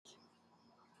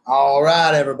All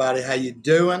right, everybody, how you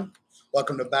doing?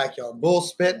 Welcome to Backyard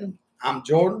Bullspittin. I'm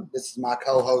Jordan. This is my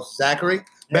co-host Zachary,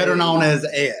 better known as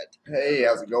Ed. Hey,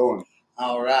 how's it going?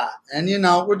 All right, and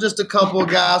we're just a couple of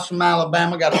guys from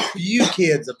Alabama. Got a few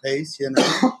kids apiece,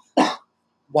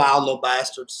 wild little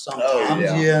bastards sometimes.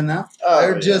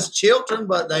 They're just children,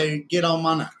 but they get on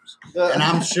my nerves, and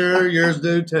I'm sure yours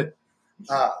do too.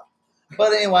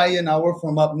 But anyway, we're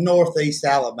from up northeast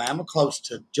Alabama, close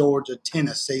to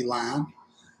Georgia-Tennessee line.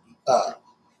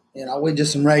 We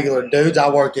just some regular dudes. I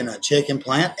work in a chicken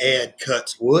plant. Ed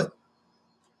cuts wood.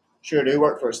 Sure do.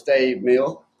 Work for a stave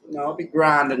mill. I'll be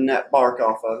grinding that bark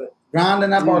off of it. Grinding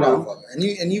that bark off of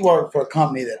it. And you work for a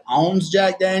company that owns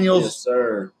Jack Daniels? Yes,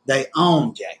 sir. They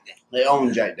own Jack Daniels. They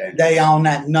own Jack Daniels. They own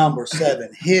that number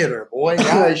 7 hitter, boy.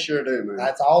 Right? They sure do, man.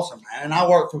 That's awesome, man. And I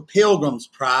work for Pilgrim's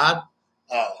Pride.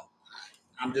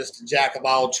 I'm just a jack of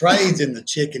all trades in the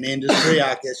chicken industry,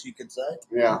 I guess you could say.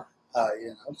 Yeah.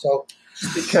 So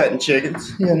just be cutting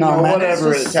chickens. Man,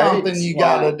 whatever it's something you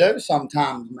got to do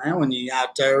sometimes, man. When you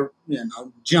out there,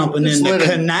 jumping in the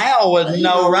canal with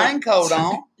no raincoat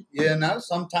on,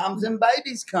 sometimes them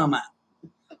babies come out,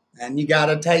 and you got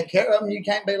to take care of them. You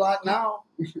can't be like, no.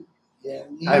 Yeah.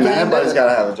 Hey, man, everybody's got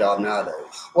to have a job nowadays.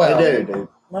 Well, they do, dude.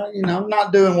 Well,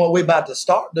 not doing what we about to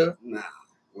start doing. Nah.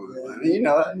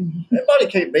 Everybody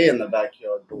can't be in the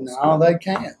backyard. No, they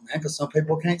can't, man, because some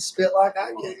people can't spit like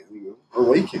I can. Or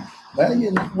we can.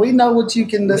 Well, we know what you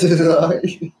can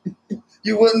do.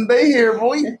 You wouldn't be here,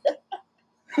 boy.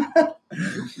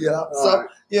 Yeah. So,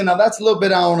 that's a little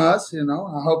bit on us, I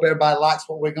hope everybody likes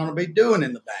what we're going to be doing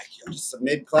in the backyard. Just a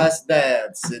mid-class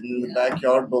dad sitting in the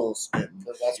backyard bullspitting.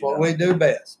 That's what we do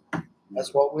best.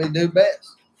 That's what we do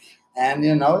best. And,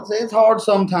 it's hard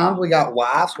sometimes. We got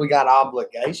wives. We got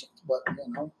obligations. But,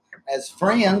 as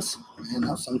friends,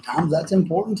 sometimes that's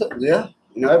important too. Yeah.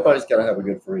 Everybody's got to have a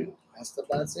good friend.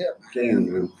 That's it,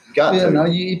 man. Got to.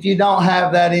 If you don't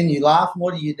have that in your life,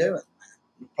 what are you doing?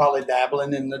 You're probably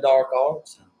dabbling in the dark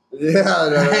arts. Yeah.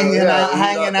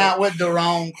 Hanging out with the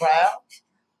wrong crowd.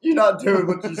 You're not doing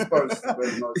what you're supposed to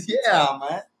do. Yeah,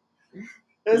 man.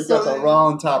 You got the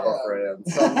wrong type of friend,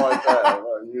 something like that.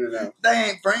 They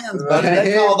ain't friends, buddy.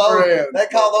 They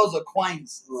call those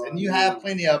acquaintances, and you have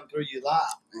plenty of them through your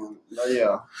life.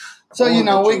 Yeah. So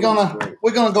we're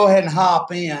gonna go ahead and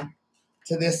hop in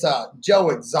to this Joe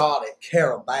Exotic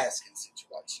Carol Baskin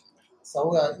situation.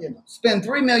 So spend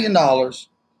 $3 million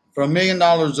for $1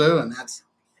 million zoo, and that's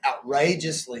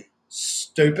outrageously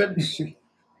stupid.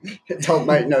 It don't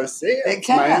make no sense. It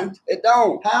can't. Man. It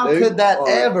don't. How could that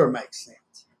ever make sense?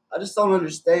 I just don't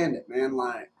understand it, man.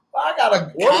 Like, I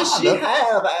gotta. What does she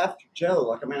have after Joe?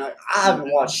 Like, I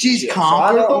haven't watched. She's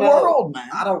conquered the world, man.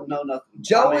 I don't know nothing.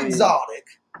 Joe Exotic.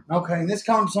 Okay, and this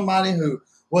comes from somebody who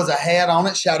was a head on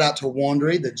it. Shout out to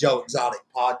Wondery, the Joe Exotic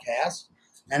podcast,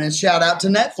 and then shout out to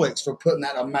Netflix for putting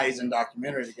that amazing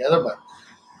documentary together. But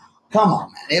come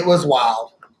on, man, it was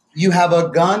wild. You have a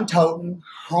gun-toting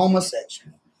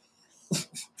homosexual.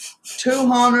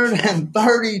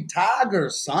 230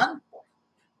 tigers, son.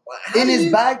 In his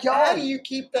backyard. How do you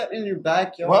keep that in your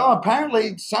backyard? Well,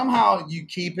 apparently, somehow you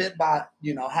keep it by,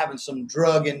 having some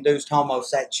drug-induced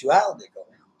homosexuality going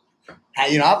on. I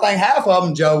think half of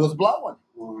them Joe was blowing.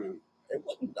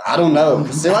 I don't know.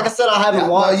 See, like I said, I haven't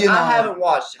watched. I haven't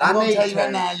watched it. I'm going to tell you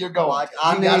right now, you're going.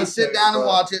 You got to sit down and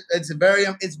watch it. It's very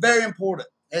important.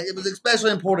 It was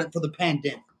especially important for the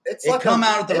pandemic. It come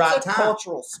out at the right time. It's a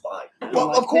cultural spike.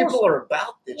 Well, of course. People are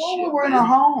about this shit. We were in our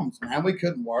homes, man. We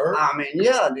couldn't work.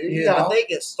 Yeah, dude. You got to think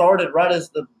it started right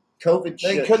as the COVID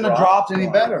shit. They couldn't have dropped any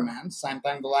better, man. Same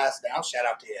thing the last down. Shout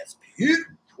out to SP.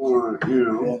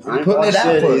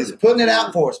 Putting it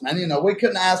out for us, man. We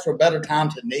couldn't ask for a better time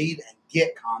to need and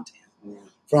get content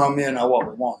from, what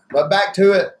we wanted. But back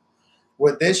to it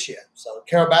with this shit. So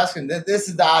Carol Baskin, this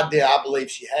is the idea I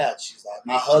believe she had. She's like,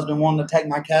 my husband wanted to take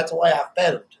my cats away. I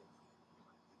fed them to him.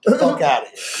 Get the fuck out of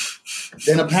here.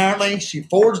 Then apparently she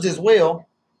forged his will.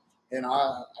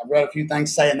 I read a few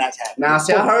things saying that's happening. Now,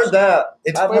 see, I heard that.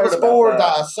 It was forged,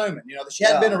 I assume. She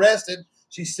hadn't been arrested.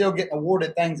 She's still getting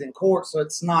awarded things in court, so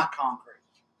it's not concrete.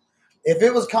 If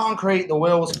it was concrete, the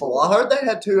will was forged. Well, I heard they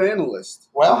had 2 analysts.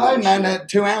 Well, hey, man, the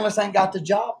 2 analysts ain't got the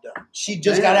job done. She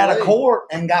just got out of court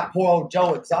and got poor old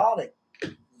Joe Exotic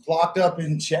locked up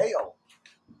in jail.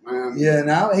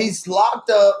 He's locked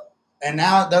up, and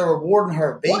now they're rewarding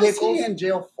her vehicles. What is he in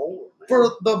jail for? Man?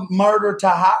 For the murder to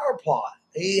hire plot.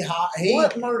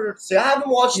 What murder? See, I haven't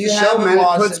watched the show, man. It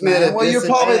puts me at a disadvantage. Well, you're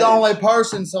probably the only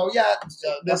person, so yeah,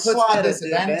 that's a slight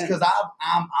disadvantage because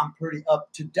I'm pretty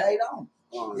up to date on.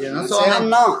 So I'm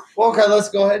not. Well, okay, let's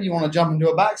go ahead. You want to jump into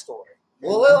a backstory?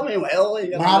 Well,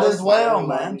 might as well,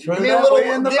 man. Give me a little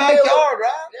in the backyard,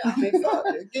 right? Yeah,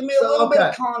 give me a little bit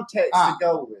of context to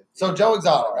go with. So Joe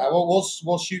Exotic, right?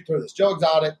 We'll shoot through this. Joe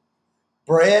Exotic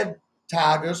bred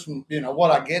tigers from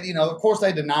what I get. Of course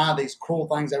they deny these cruel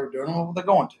things they were doing. Well, they're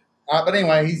going to. All right, but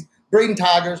anyway, he's breeding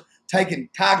tigers, taking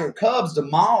tiger cubs to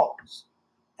malls.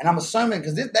 And I'm assuming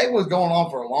because they was going on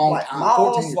for a long time.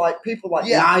 Malls, like people like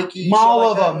Nike.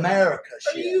 Mall of America.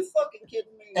 Are you fucking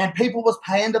kidding me? And people was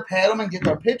paying to pet them and get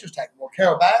their pictures taken. Well,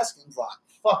 Carol Baskin's like,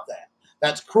 fuck that.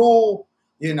 That's cruel.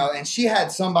 And she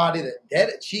had somebody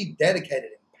she dedicated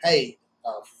and paid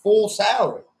a full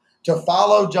salary to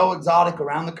follow Joe Exotic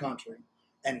around the country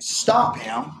and stop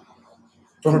him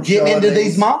from getting into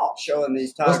these malls. Showing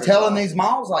these tigers. Was telling these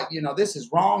malls, like, this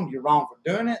is wrong. You're wrong for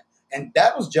doing it. And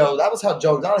that was Joe. That was how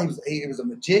Joe Exotic. He was a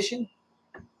magician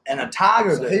and a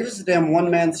tiger. So he was a damn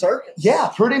one-man circus.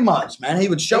 Yeah, pretty much, man. He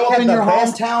would show up in your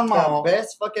hometown mall. The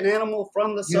best fucking animal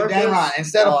from the circus. You're damn right.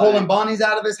 Instead of pulling bunnies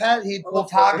out of his hat, he'd pull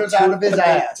tigers out of his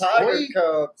ass. Tiger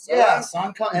cubs. Yeah,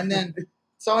 son. And then,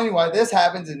 so anyway, this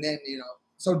happens, and then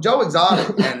so Joe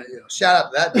Exotic, and shout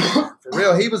out to that dude, man. For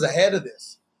real. He was ahead of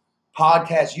this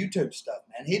podcast, YouTube stuff,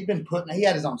 man. He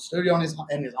had his own studio on his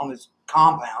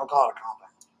compound. I'll call it a compound.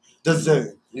 The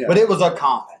zoo. Yeah. But it was a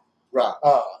compound. Right.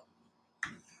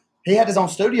 He had his own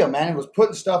studio, man, and was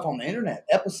putting stuff on the internet,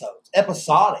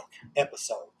 episodic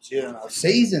episodes,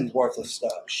 seasons worth of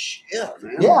stuff. Shit,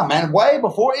 man. Yeah, man,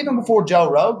 even before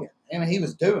Joe Rogan. He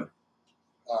was doing it.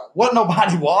 Wasn't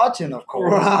nobody watching, of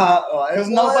course. Right. Because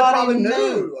nobody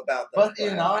knew about that. But,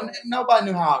 and nobody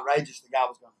knew how outrageous the guy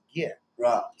was going to get.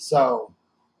 Right. So,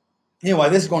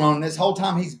 anyway, this is going on. This whole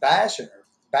time he's bashing her.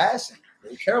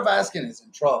 Carol Baskin is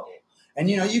in trouble. And,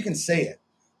 you can see it.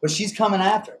 But she's coming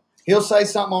after him. He'll say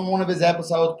something on one of his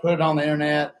episodes, put it on the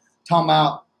internet, talking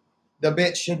about the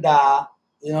bitch should die.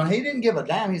 And he didn't give a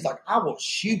damn. He's like, I will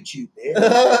shoot you,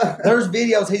 bitch. There's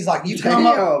videos. He's like, you come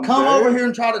over here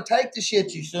and try to take the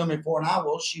shit you sue me for, and I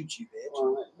will shoot you,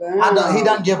 bitch. He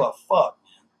doesn't give a fuck.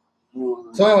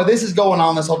 So anyway, this is going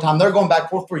on this whole time. They're going back and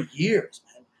forth for years,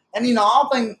 man. And,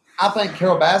 I think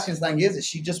Carol Baskin's thing is that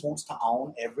she just wants to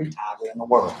own every tiger in the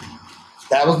world.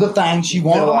 That was the thing she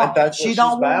wanted. Like that's she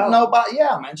don't want nobody.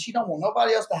 Yeah, man. She don't want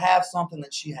nobody else to have something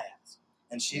that she has,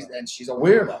 and she's a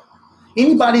weirdo.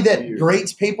 Anybody that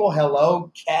greets people,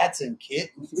 hello, cats and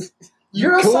kittens,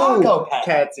 you're a psychopath.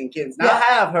 Cats and kittens. Now, I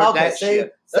have heard that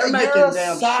shit. They're making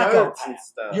damn shirts and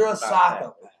stuff. You're a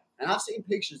psychopath. And I've seen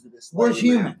pictures of this. We're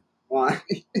human. Why?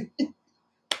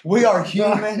 We are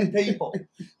human people.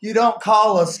 You don't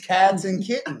call us cats and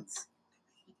kittens.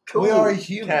 Cool. We are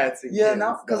human. Cats and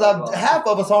kittens. Because half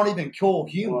of us aren't even cool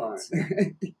humans.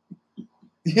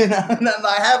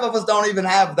 Like half of us don't even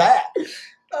have that.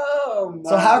 Oh, my.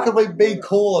 So how could we be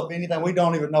cool if anything? We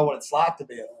don't even know what it's like to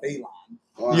be a feline.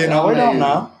 Well, we don't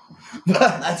know.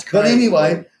 That's crazy. But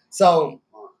anyway, so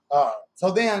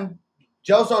then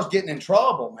Joe starts getting in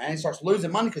trouble, man. He starts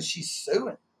losing money because she's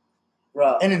suing.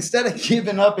 Right. And instead of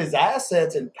giving up his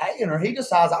assets and paying her, he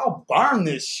decides, I'll burn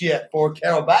this shit before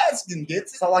Carol Baskin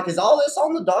gets it. So, is all this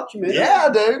on the documentary? Yeah,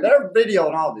 dude. They're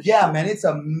videoing all this shit. Yeah, man. It's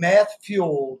a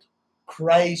meth-fueled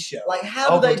craze show.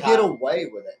 How do they get away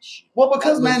with that shit? Well,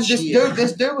 because, man, this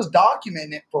dude was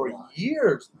documenting it for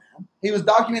years, man. He was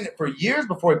documenting it for years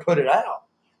before he put it out.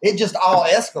 It just all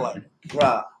escalated.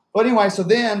 Right. But anyway, so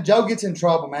then Joe gets in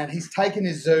trouble, man. He's taking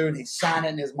his zoo and he's signing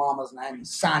it in his mama's name. He's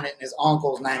signing it in his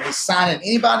uncle's name. He's signing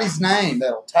anybody's name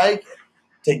that'll take it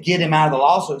to get him out of the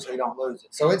lawsuit so he don't lose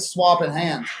it. So it's swapping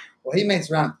hands. Well, he meets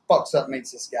around and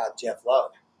meets this guy, Jeff Lowe.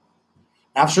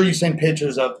 Now, I'm sure you've seen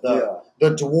pictures of the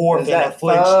dwarf in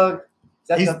affliction. Thug? Is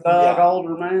that the thug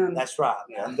older man? That's right.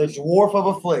 Yeah. The dwarf of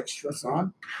affliction,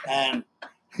 son. And,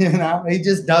 he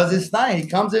just does his thing. He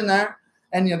comes in there,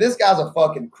 and, this guy's a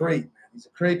fucking creep, man. He's a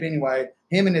creep anyway.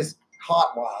 Him and his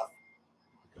hot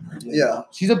wife. Yeah.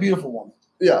 She's a beautiful woman.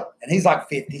 Yeah. And he's like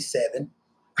 57.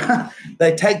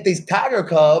 They take these tiger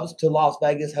cubs to Las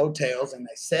Vegas hotels, and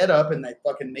they set up, and they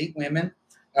fucking meet women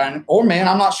or men.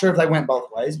 I'm not sure if they went both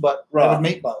ways, but they would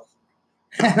meet both.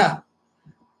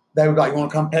 They would be like, you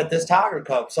want to come pet this tiger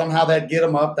cub? Somehow they'd get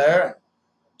them up there, and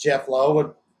Jeff Lowe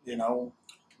would,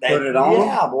 put it on?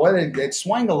 Yeah, boy, they'd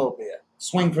swing a little bit.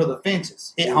 Swing for the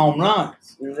fences, hit home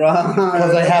runs. Right.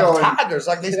 Because they have tigers.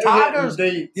 Like these tigers,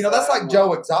 that's like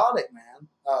Joe Exotic, man.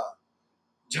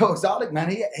 Joe Exotic,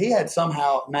 man, he had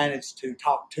somehow managed to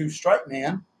talk two straight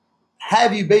men.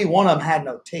 Have you be, one of them had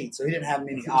no teeth, so he didn't have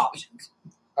many options.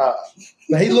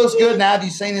 But he looks good now. Have you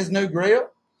seen his new grill?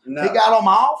 No. He got them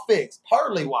all fixed,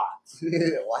 pearly whites.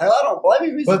 Well, hell, I don't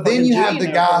blame him. But then you have the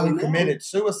guy who committed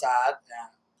suicide.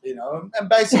 You know, and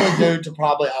basically due to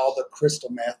probably all the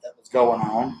crystal meth that was going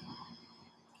on.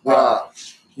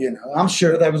 You know, I'm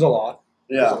sure there was a lot.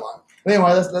 Yeah. But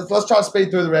anyway, let's try to speed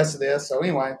through the rest of this. So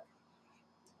anyway,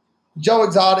 Joe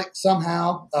Exotic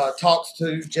somehow talks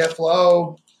to Jeff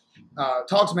Lowe,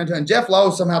 talks him into it, and Jeff Lowe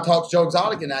somehow talks Joe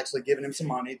Exotic and actually giving him some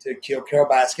money to kill Carol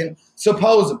Baskin,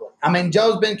 supposedly. I mean,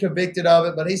 Joe's been convicted of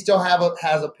it, but he still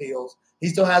has appeals. He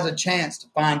still has a chance to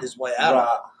find his way out of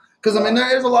it. Because, I mean,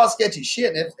 there is a lot of sketchy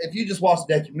shit. And if you just watch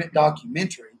the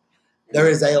documentary, there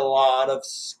is a lot of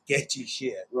sketchy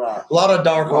shit. Right. A lot of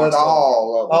dark But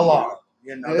all of them. A lot.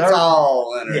 You know, it's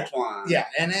all intertwined. Yeah.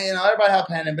 And, you know, everybody have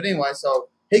pain. But anyway, so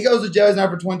he goes to jail. He's now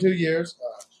for 22 years.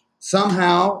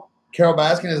 Somehow, Carol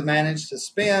Baskin has managed to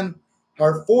spend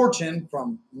her fortune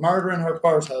from murdering her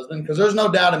first husband. Because there's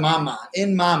no doubt in my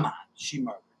mind, she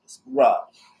murdered this man.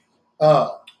 Right.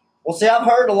 Well, see, I've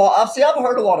heard a lot. I've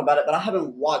heard a lot about it, but I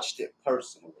haven't watched it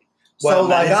personally. Well, so,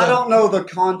 like, I don't know the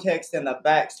context and the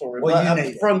backstory. Well,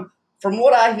 but from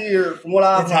what I hear, from what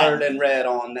I've heard and read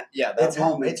on, that's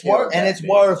it's worth. And it's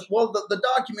worth. Well, the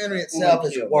documentary itself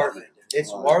is worth it.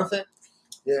 It's worth it.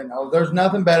 You know, there's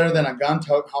nothing better than a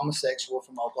gun-toting homosexual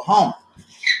from Oklahoma.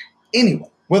 Anyway,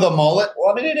 with a mullet.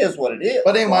 Well, I mean, it is what it is.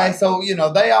 But anyway, so you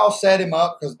know, they all set him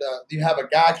up because you have a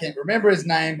guy, I can't remember his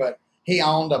name, but he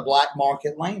owned a black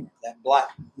market lamer. That black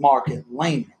market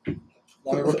lamer.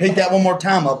 Let me repeat that one more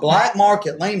time. A black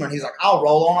market lamer. And he's like, I'll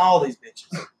roll on all these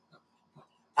bitches.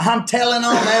 I'm telling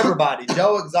on everybody.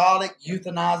 Joe Exotic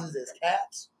euthanizes his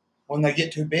cats when they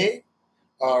get too big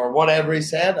or whatever he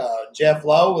said. Jeff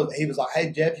Lowe, he was like,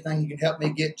 hey, Jeff, you think you can help me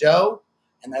get Joe?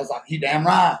 And they was like, you damn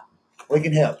right. We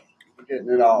can help you. We're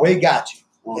getting it all. We got you.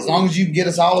 As long as you can get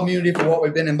us all immunity for what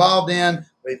we've been involved in,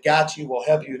 we've got you. We'll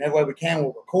help you in every way we can.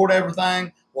 We'll record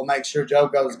everything. We'll make sure Joe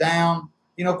goes down.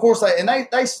 You know, of course,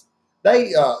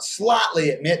 they slightly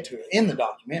admit to it in the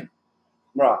documentary.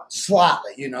 Right.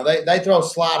 Slightly. You know, they throw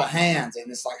sleight of hands,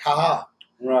 and it's like, ha-ha.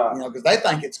 Right. You know, because they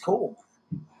think it's cool.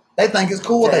 They think it's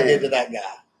cool what they did to that guy.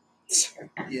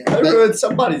 Yeah, they ruined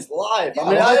somebody's life. I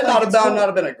mean, it not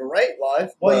have been a great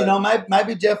life. Well, you know,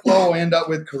 maybe Jeff Lowe will end up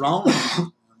with corona.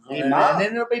 And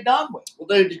then it'll be done with. Well,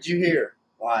 dude, did you hear?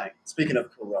 Like, speaking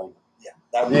of corona. Yeah,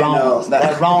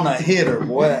 that Rona hitter,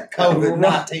 boy, that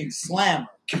COVID-19 slammer.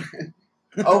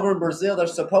 Over in Brazil,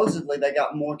 they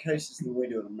got more cases than we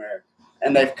do in America.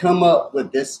 And they've come up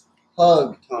with this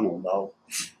hug tunnel, though.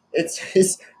 It's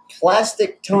this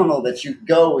plastic tunnel that you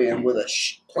go in with a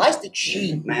plastic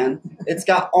sheet, man. It's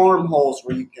got armholes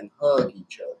where you can hug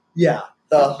each other. Yeah.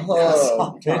 The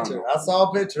hug tunnel. I saw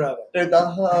a picture of it. Dude, the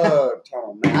hug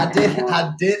tunnel, man.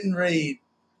 I didn't read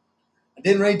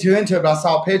too into it, but I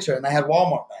saw a picture, and they had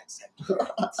Walmart bags.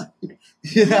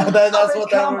 You know, that's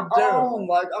what they were doing.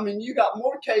 Like, I mean, you got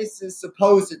more cases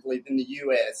supposedly than the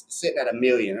U.S. sitting at 1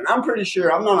 million, and I'm pretty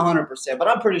sure, I'm not 100%, but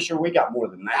I'm pretty sure we got more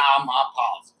than that. I'm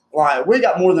positive. Like, we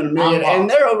got more than 1 million, and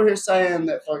they're over here saying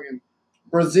that fucking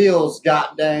Brazil's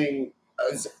got dang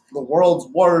the world's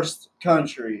worst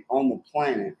country on the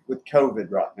planet with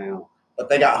COVID right now, but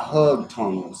they got hug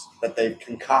tunnels that they've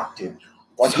concocted.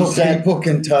 Like so people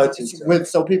can touch it.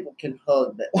 So people can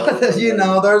hug that. You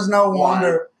know, there's no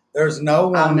wonder. There's no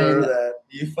wonder that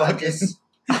you fucking.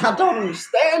 I don't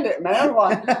understand it, man.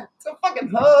 Like, it's a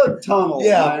fucking hug tunnel.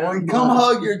 Yeah, boy, come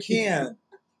hug your kin.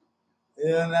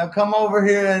 Yeah, now come over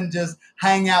here and just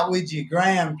hang out with your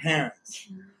grandparents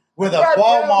with a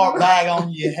Walmart bag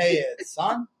on your head,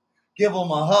 son. Give them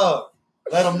a hug.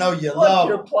 Let them know you love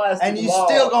them. And you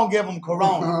still going to give them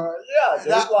corona. Yeah.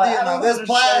 This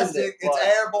plastic, it's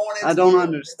airborne. I don't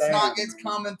understand. It's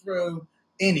coming through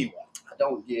anyway. I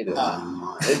don't get it.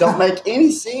 It don't make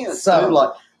any sense. So, dude,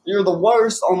 like, you're the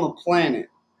worst on the planet.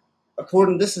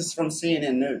 This is from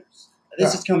CNN News.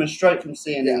 This is coming straight from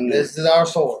CNN News. This is our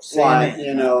source. Like,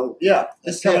 you know,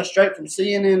 this is coming straight from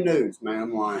CNN News,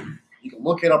 man. Like, you can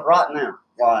look it up right now.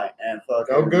 Like, and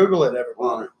go Google it,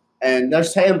 everyone. And they're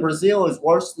saying Brazil is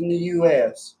worse than the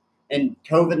U.S. in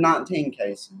COVID-19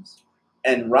 cases.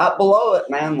 And right below it,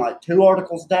 man, like 2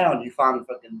 articles down, you find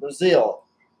fucking Brazil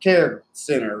Care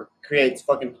Center creates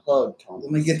fucking hug tunnels.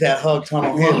 Let me get that hug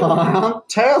tunnel here. I'm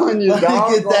telling you, dog. Let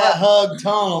me get that hug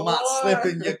tunnel. Might slip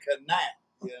in your canal.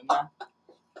 You know?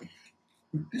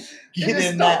 Get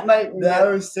in that. Make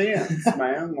no sense,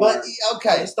 man. But okay,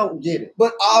 I just don't get it.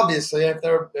 But obviously, if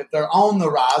they're on the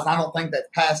rise, and I don't think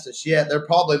they've passed us yet. They're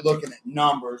probably looking at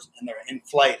numbers and they're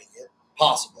inflating it,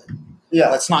 possibly. Yeah.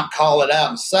 Let's not call it out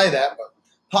and say that, but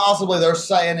possibly they're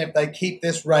saying if they keep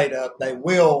this rate up, they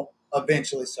will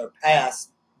eventually surpass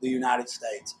the United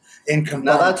States in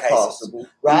confirmed cases. Possible,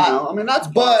 right? You know, I mean, that's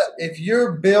possible. But if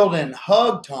you're building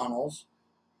hug tunnels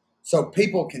so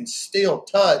people can still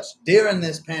touch during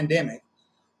this pandemic.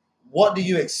 What do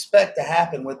you expect to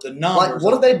happen with the numbers? Like,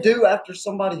 what do they do after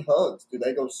somebody hugs? Do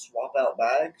they go swap out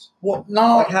bags? Well,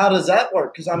 no. Like, how does that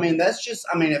work? Because, I mean, that's just,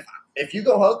 I mean, if you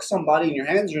go hug somebody and your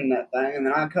hands are in that thing, and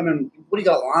then I come in, what do you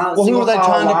got, lines? Well, who are they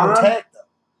trying to protect, though?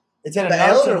 It's at a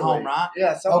nursing home, right?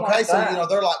 Yeah, something like so, that.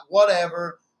 they're like,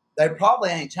 whatever. They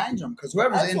probably ain't changing them because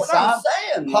whoever's that's inside, what I'm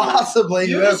saying, possibly.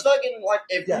 You just fucking, like,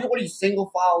 if you, what do you,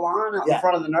 single file line out in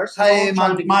front of the nursing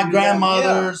home? Hey, my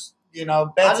grandmother's,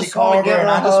 Betsy Carter, and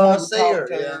I just want to see her.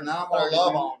 Yeah, and I'm going to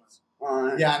love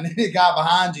on her. Yeah, and then the guy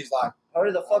behind you's like,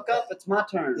 hurry the fuck up, it's my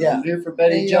turn. Yeah. I'm here for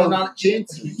Betty Jo.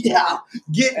 Yeah,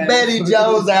 get Betty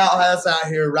Jo's outhouse out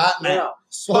here right now. Yeah.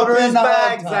 Put her in the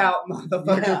bags out,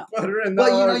 motherfucker. Yeah. Put her in the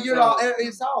But,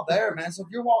 it's all there, man. So if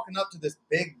you're walking up to this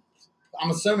big, I'm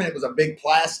assuming it was a big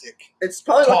plastic. It's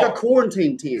probably like a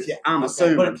quarantine tent. Yeah, I'm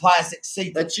assuming. But a plastic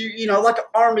seat. That like an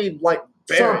army, like,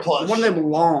 surplus. One of them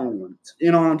long ones.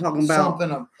 You know what I'm talking about?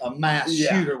 Something a mass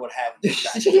shooter would have.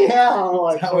 Yeah,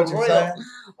 like, is that what you're saying?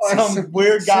 Some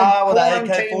weird guy with an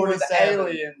AK-47.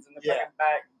 Aliens in the fucking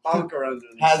back bunker under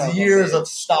him. Has years of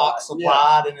stock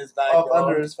supplied in his backyard. Up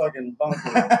under his fucking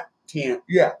bunker tent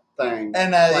thing.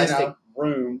 And, plastic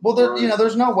room. Well,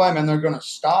 there's no way, man, they're going to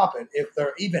stop it if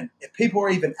people are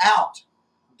even out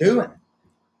doing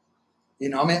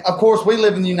it. I mean, of course, we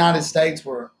live in the United States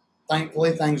where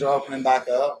thankfully things are opening back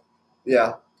up.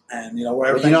 Yeah. And, where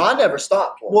everything. I never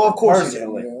stopped. Well, of course,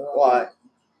 personally. Why?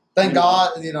 Thank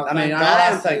God, I mean, I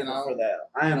am thankful for that.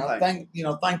 I am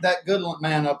thankful. Thank that good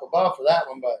man up above for that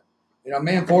one. But,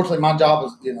 me, unfortunately, my job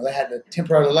was, they had to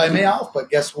temporarily lay me off. But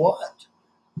guess what?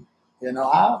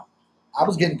 I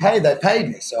was getting paid. They paid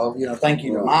me. So, thank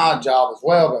you to my job as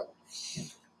well.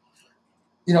 But,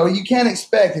 you can't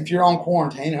expect if you're on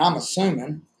quarantine, and I'm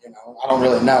assuming, I don't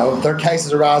really know. If their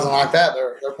cases are rising like that,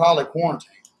 they're probably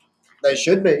quarantined. They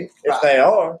should be, if they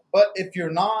are. But if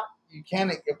you're not, you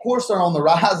can't. Of course, they're on the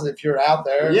rise if you're out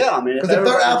there. Yeah, I mean, because if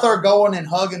they're out there going and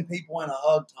hugging people in a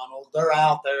hug tunnel, they're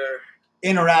out there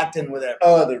interacting with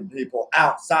other people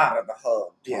outside of the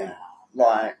hug. Yeah.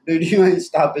 Like, dude, you ain't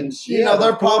stopping shit.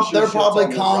 They're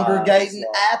probably congregating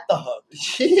at the hug.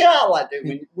 Yeah, like,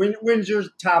 dude, when's your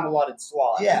time allotted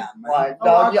slot? Yeah, man. Like,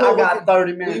 dog, I got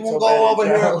 30 minutes. We won't go over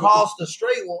here across the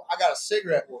street. Well, I got a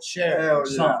cigarette. We'll share or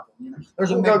something.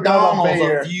 There's a McDonald's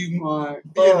a few,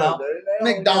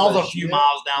 McDonald's a few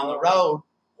miles down the road.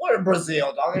 What in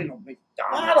Brazil, dog? Ain't no McDonald's.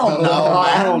 I don't know,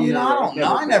 man. I don't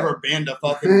know. I never been to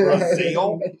fucking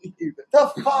Brazil.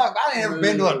 The fuck? I ain't never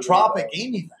been to a tropic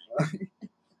anything.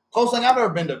 Close thing I've ever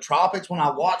been to tropics when I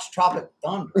watched Tropic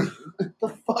Thunder. What the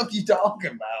fuck you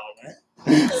talking about,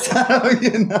 man?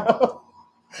 So,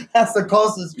 that's the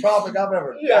closest tropic I've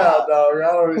ever done. Yeah,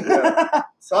 dog.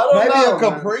 So I don't know. Maybe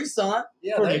a Capri Sun.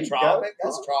 Yeah, pretty tropic.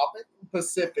 That's tropic.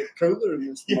 Pacific cooler in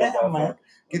this man.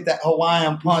 Get that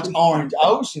Hawaiian Punch Orange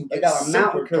Ocean. They got a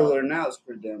mountain cooler now. It's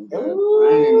pretty damn good.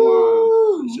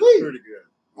 Ooh, it's pretty good.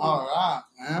 All right,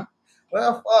 man.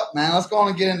 Well, fuck, man. Let's go on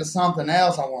and get into something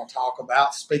else I want to talk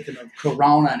about. Speaking of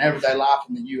Corona and everyday life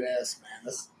in the U.S.,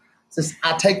 man.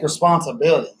 I take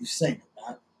responsibility. You've seen it,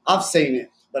 man. I've seen it,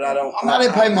 but I don't. I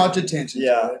didn't pay much attention to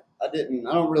it. I didn't.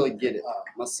 I don't really get it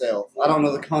myself. I don't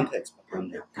know the context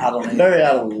behind it. I don't. I'm very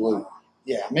out of the loop.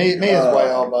 Yeah, me as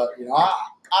well. But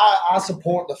I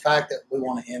support the fact that we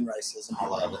want to end racism. I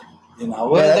love it.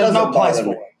 There's no place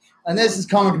for it. And this is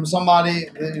coming from somebody.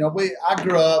 I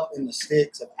grew up in the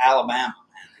sticks of Alabama.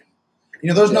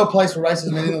 There's no place for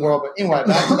racism in the world. But anyway,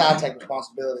 back to that, I take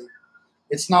responsibility.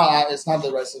 It's not the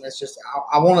racism. It's just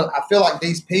I feel like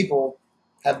these people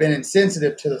have been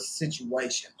insensitive to the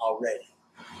situation already,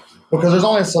 because there's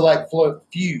only a select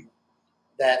few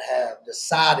that have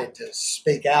decided to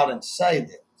speak out and say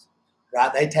this.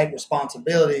 Right? They take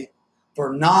responsibility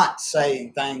for not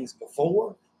saying things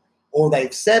before, or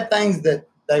they've said things that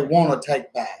they want to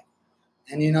take back.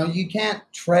 And, you can't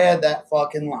tread that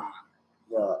fucking line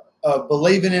of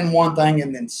believing in one thing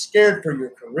and then scared for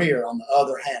your career on the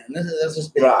other hand. And this is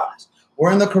being honest.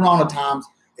 We're in the Corona times.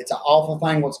 It's an awful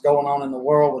thing what's going on in the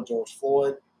world with George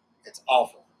Floyd. It's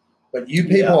awful. But you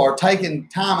people are taking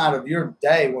time out of your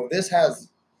day where this has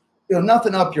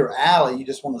nothing up your alley. You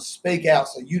just want to speak out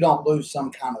so you don't lose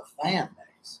some kind of fan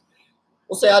base.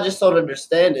 Well, see, I just don't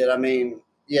understand it. I mean,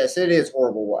 yes, it is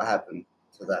horrible what happened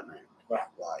to that man. Right.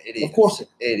 It is. Of course it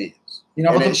is.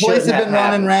 But the police have been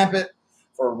running rampant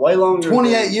for way longer.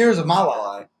 28 years of my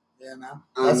life.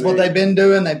 That's what they've been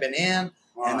doing. They've been in,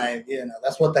 and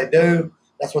that's what they do.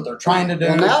 That's what they're trying to do.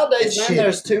 Well, nowadays, man,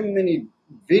 there's too many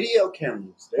video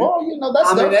cameras. Dude. Well,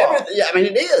 that's their fault. Yeah, I mean,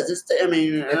 it is. If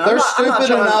they're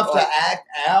stupid enough to act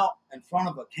out in front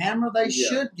of a camera, they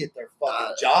should get their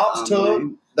fucking jobs took.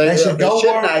 They should go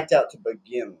shouldn't work. act out to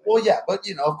begin with. Well, yeah, but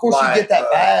of course, you get that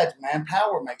badge, man.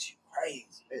 Power makes you crazy.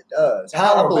 It does.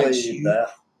 Power I believe makes you that.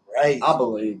 crazy. I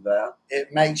believe that.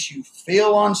 It makes you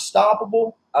feel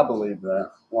unstoppable. I believe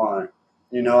that. Why?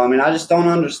 I just don't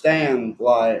understand.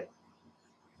 Like,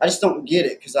 I just don't get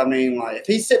it. Because, if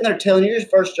he's sitting there telling you your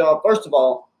first job, first of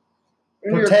all,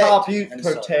 you're a cop, you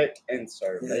protect and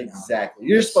serve. Yeah, exactly.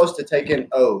 You're supposed to take an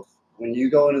oath when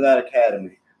you go into that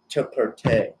academy to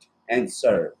protect and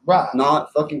serve. Right.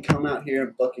 Not fucking come out here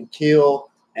and fucking kill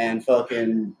and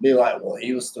fucking be like, well,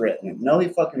 he was threatening. No, he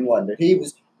fucking wasn't. He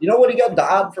was, what he got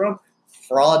died from?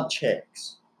 Fraud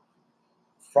checks.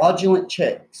 Fraudulent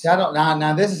checks. See, I don't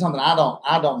now this is something I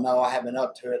don't know. I haven't been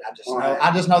up to it. I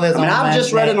just know there's I've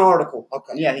just read an article.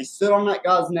 Okay. Yeah, he stood on that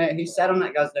guy's neck. He sat on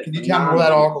that guy's neck. Can you tell me where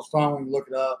that article's from when you look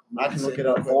it up? I can look it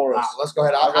up for us. Right, let's go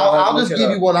ahead. I'll just give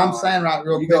you what I'm saying right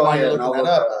real quick while you're looking that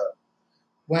up.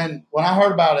 When I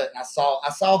heard about it and I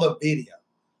saw the video.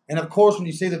 And of course when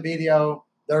you see the video,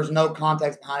 there's no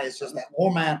context behind it. It's just that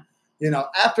poor man,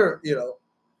 after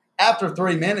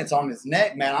 3 minutes on his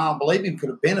neck, man, I don't believe he could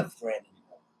have been a threat.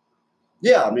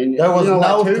 Yeah, there was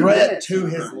no threat to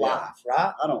his life,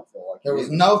 right? I don't feel like there was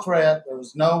no threat. There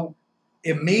was no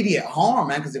immediate harm,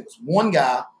 man, because it was one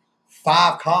guy,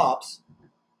 5 cops,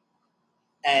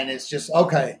 and it's just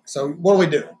okay. So what are we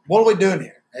doing? What are we doing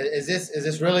here? Is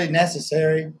this really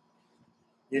necessary?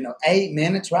 8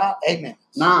 minutes, right? 8 minutes.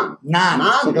 9. So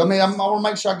I want to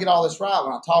make sure I get all this right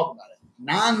when I talk about it.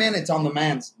 9 minutes on the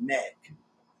man's neck.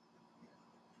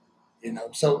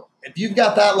 So if you've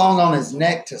got that long on his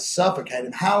neck to suffocate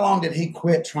him, how long did he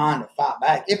quit trying to fight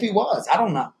back? If he was, I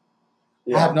don't know.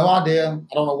 Yeah. I have no idea.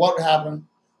 I don't know what happened.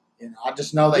 I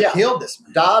just know they killed this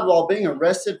man. Died while being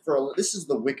arrested for. This is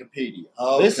the Wikipedia.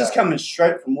 Okay. This is coming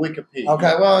straight from Wikipedia.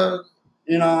 Okay, well,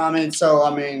 I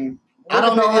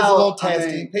don't know how. It's a little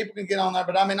testy. People can get on there,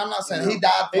 but I'm not saying he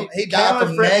died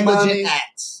from negligent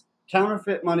acts.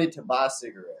 Counterfeit money to buy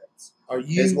cigarettes.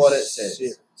 Is what it says.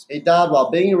 Serious? He died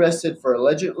while being arrested for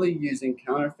allegedly using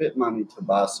counterfeit money to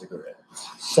buy cigarettes.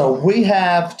 So we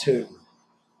have to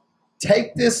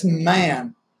take this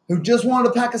man who just wanted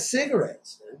a pack of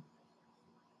cigarettes, dude.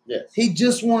 Yes. He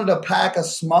just wanted a pack of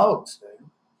smokes, dude.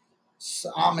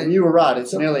 So, and you were right.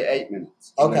 It's nearly 8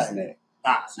 minutes. Okay.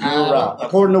 So you were right.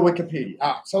 According to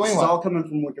Wikipedia. So anyway. It's all coming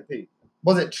from Wikipedia.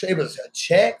 It was a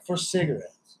check for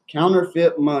cigarettes.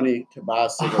 Counterfeit money to buy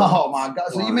cigarettes. Oh, my God.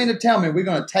 So you mean to tell me we're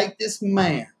going to take this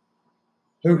man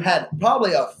who had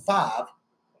probably a 5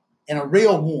 and a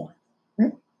real 1.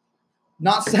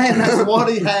 Not saying that's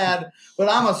what he had, but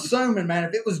I'm assuming, man,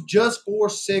 if it was just 4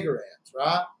 cigarettes,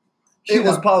 right? It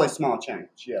was probably small change.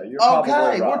 Yeah, you're probably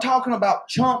right. We're talking about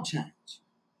chump change.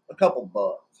 A couple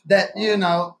bucks. That,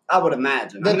 I would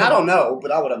imagine. I don't know,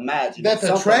 but I would imagine. That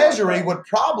the Treasury would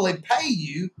probably pay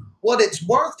you what it's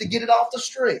worth to get it off the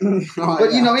street.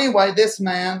 Anyway, this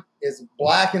man is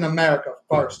black in America,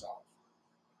 first off.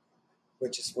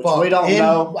 Which is fucked. We don't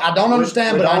know. I don't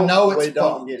understand, but I know it's fucked. We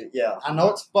don't get it, yeah. I know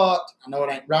it's fucked. I know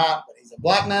it ain't right, but he's a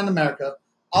black man in America.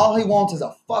 All he wants is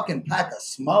a fucking pack of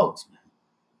smokes, man.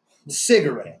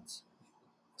 Cigarettes.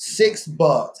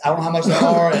 $6. I don't know how much they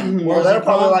are. And well, they're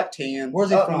probably like 10. Where's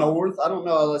he from? North? I don't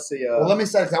know. Let's see. Well, let me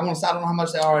say, because I don't know how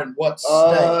much they are in what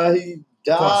state. He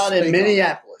died in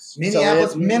Minneapolis.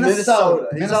 Minnesota.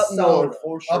 He's up north,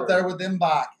 for sure. Up there with them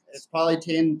bikes. It's probably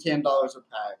 $10 a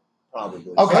pack,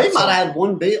 probably. Okay, so he might have had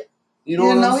 1 bill. You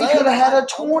know he could have had a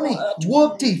 20.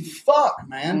 Whoopty fuck,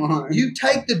 man. You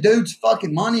take the dude's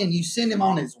fucking money and you send him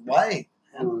on his way.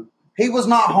 Man. He was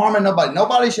not harming nobody.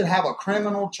 Nobody should have a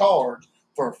criminal charge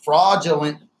for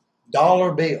fraudulent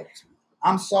dollar bills.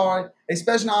 I'm sorry.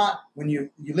 Especially not when you're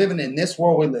living in this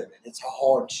world we live in. It's a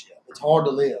hardship. It's hard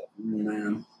to live.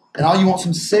 Man. And all you want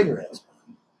some cigarettes.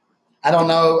 I don't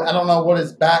know what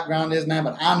his background is, man,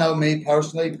 but I know me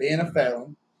personally, being a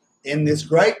felon in this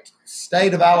great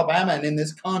state of Alabama and in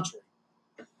this country.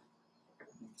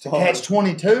 To catch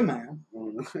 22, man.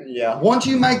 Yeah. Once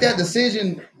you make that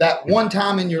decision that one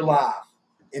time in your life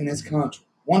in this country,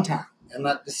 one time, and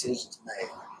that decision's made,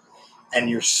 and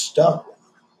you're stuck with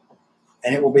it,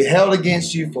 and it will be held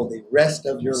against you for the rest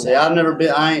of your life. See, I've never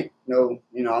been. I've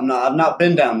not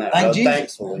been down that road.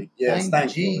 Thankfully, yes,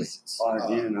 thankfully. Jesus. I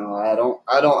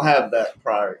don't have that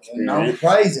prior experience. No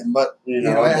praising, but it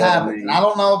happens. And I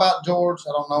don't know about George.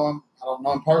 I don't know him. I don't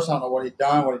know him personally. I don't know what he's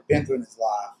done, what he's been through in his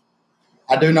life.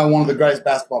 I do know one of the greatest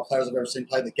basketball players I've ever seen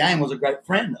play the game was a great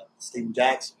friend of Stephen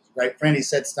Jackson. He was a great friend. He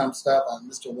said some stuff. I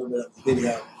listened to a little bit of the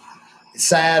video. It's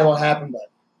sad what happened, but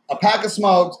a pack of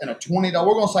smokes and a $20.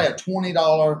 We're gonna say a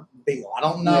 $20 bill. I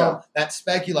don't know. Yeah. That's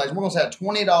speculation. We're gonna say a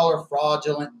 $20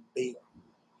 fraudulent bill.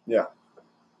 Yeah.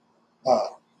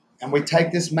 And we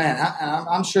take this man.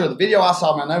 I'm sure the video I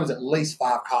saw, man, there was at least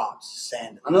 5 cops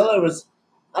standing. I know there was.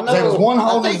 There was one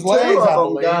holding his legs. I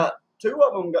believe. Two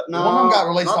of them got. No, one of them got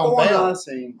released on bail.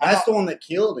 That's the one that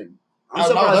killed him. I'm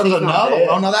surprised there was another one.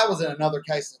 Oh no, that was in another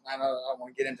case. I don't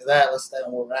want to get into that. Let's stay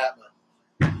on where we're at.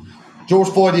 But George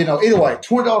Floyd, either way,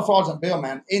 $20 fraudulent bill,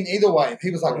 man. In either way, if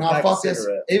he was like, "No, fuck this,"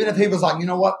 even if he was like, "You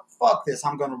know what, fuck this,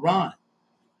 I'm going to run."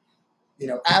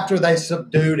 After they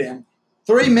subdued him.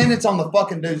 3 minutes on the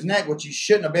fucking dude's neck, which you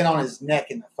shouldn't have been on his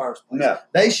neck in the first place. No.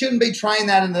 They shouldn't be trained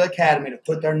that in the academy to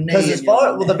put their knee in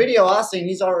your neck. The video I seen,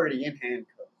 he's already in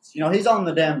handcuffs. He's on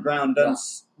the damn ground,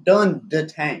 done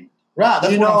detained. Right,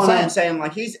 that's what I'm saying.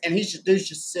 Like dude's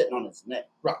just sitting on his neck.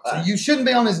 Right, so you shouldn't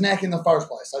be on his neck in the first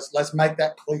place. Let's make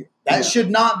that clear. That should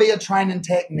not be a training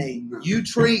technique. No. You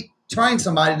train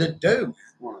somebody to do.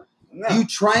 No. You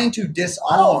train to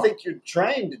disarm. I don't think you're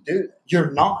trained to do that. You're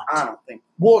not. I don't think.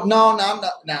 Well, no, I'm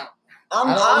not. Now, I'm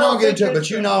not get into it, but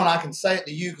and I can say it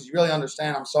to you because you really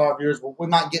understand. I'm sorry, viewers. Well, we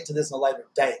might get to this in a later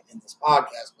date in this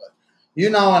podcast, but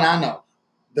and I know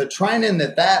the training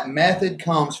that method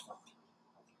comes from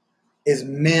is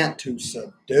meant to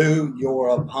subdue your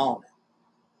opponent.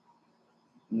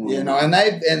 And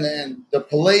the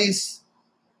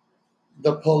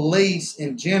police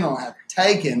in general have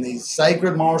taken these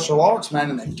sacred martial arts, man,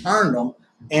 and they've turned them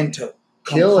into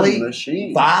killing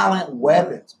machines, violent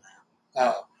weapons,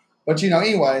 man. But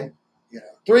anyway,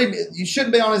 you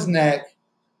shouldn't be on his neck,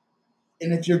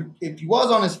 and if you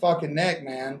was on his fucking neck,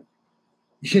 man,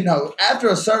 after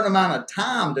a certain amount of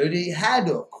time, dude, he had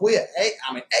to have quit.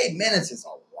 8 minutes is a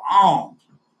long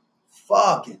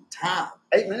fucking time.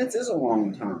 8 minutes is a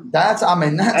long time. That's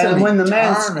and when the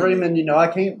man's screaming, I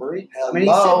can't breathe. Hello. He's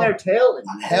sitting there telling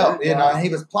me help. He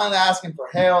was plainly asking for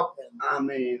help.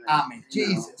 And,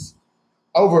 Jesus,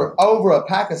 over a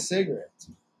pack of cigarettes.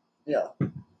 Yeah,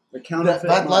 the counterfeit.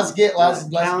 Let's get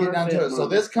down to it. So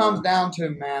this comes down to,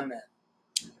 man, that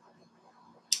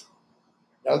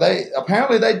they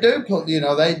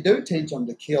do teach them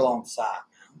to kill on sight.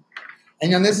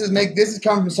 And this is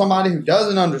coming from somebody who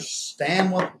doesn't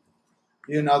understand what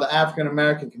the African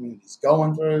American community is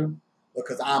going through,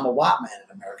 because I'm a white man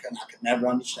in America and I could never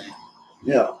understand.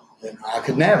 Yeah. I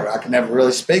could never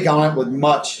really speak on it with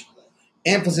much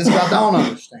emphasis, but I don't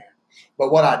understand.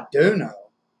 But what I do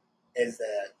know is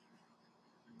that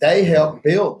they helped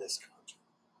build this country.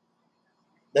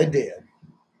 They did.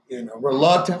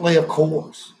 Reluctantly, of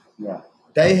course. Yeah.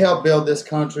 They helped build this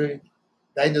country.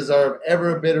 They deserve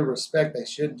every bit of respect they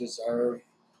should deserve.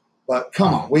 But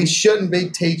come on, we shouldn't be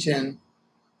teaching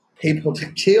people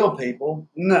to kill people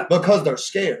because they're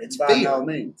scared. It's by fear. No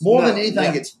means. More than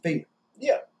anything, it's fear.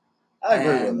 Yeah, I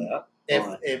agree with that.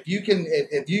 If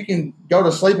you can go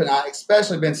to sleep at night,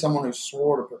 especially being someone who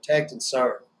swore to protect and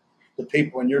serve the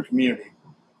people in your community.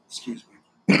 Excuse me,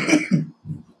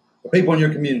 the people in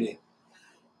your community.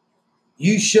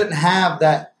 You shouldn't have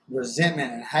that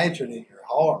resentment and hatred in your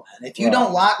heart, man. If you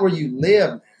don't like where you live,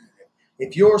 man,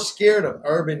 if you're scared of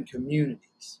urban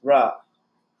communities, right?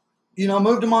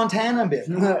 Move to Montana a bit.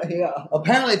 Yeah.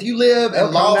 Apparently, if you live in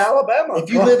Alabama, if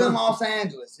you live in Los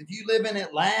Angeles, if you live in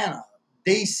Atlanta,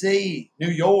 D.C., New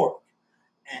York,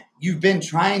 and you've been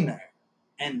trained there,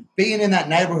 and being in that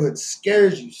neighborhood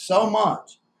scares you so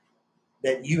much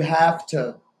that you have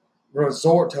to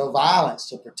resort to violence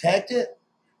to protect it,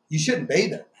 you shouldn't be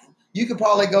there, man. You could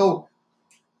probably go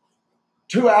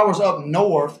 2 hours up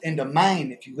north into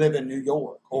Maine if you live in New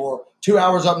York, or 2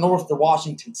 hours up north to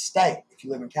Washington State if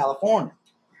you live in California.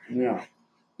 Yeah.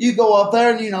 You go up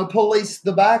there and, police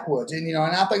the backwoods. And, and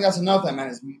I think that's another thing, man.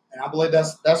 And I believe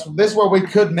this is where we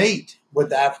could meet with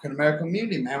the African-American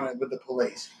community, man, with the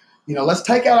police. Let's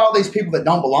take out all these people that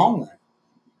don't belong there.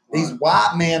 These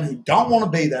white men who don't want to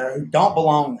be there, who don't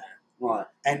belong there. Right.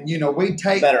 And, we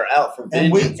take better out for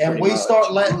vengeance. And we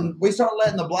start letting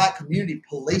the black community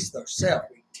police themselves.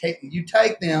 You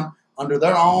take them under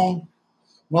their own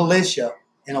militia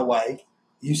in a way.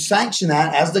 You sanction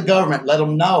that as the government. Let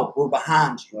them know we're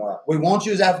behind you. Right. We want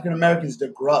you as African Americans to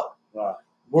grow. Right.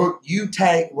 We're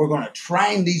going to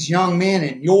train these young men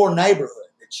in your neighborhood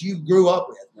that you grew up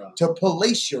with to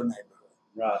police your neighborhood.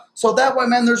 Right. So that way,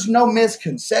 man, there's no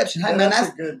misconception. Hey, man,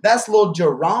 that's little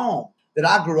Jerome that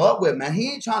I grew up with, man.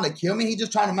 He ain't trying to kill me. He's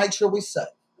just trying to make sure we safe.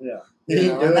 Yeah. He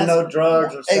ain't doing no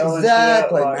drugs or selling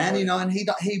exactly, shit, man. And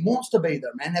he wants to be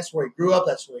there, man. That's where he grew up.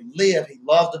 That's where he lived. He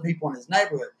loves the people in his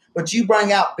neighborhood. But you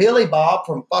bring out Billy Bob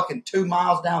from fucking 2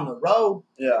 miles down the road,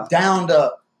 down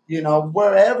to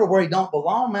wherever where he don't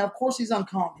belong, man, of course he's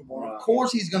uncomfortable. Right. Of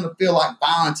course he's going to feel like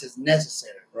violence is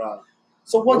necessary. Right.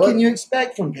 So what can you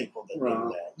expect from people that do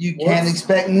that? You can't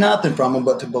expect nothing from them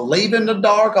but to believe in the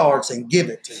dark arts and give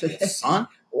it to you, son.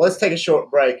 Well, let's take a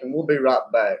short break, and we'll be right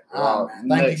back. Oh, man.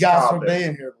 Thank you guys for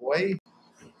being here, boy.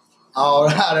 All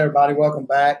right, everybody. Welcome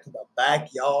back to the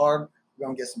backyard. We're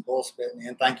going to get some bullspitting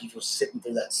in. Thank you for sitting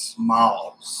through that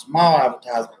small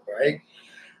advertisement break.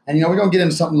 And, we're going to get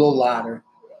into something a little lighter,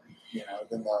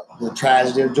 than the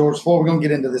tragedy of George Floyd. We're going to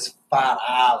get into this Fight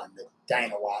Island that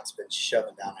Dana White's been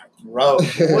shoving down our throat.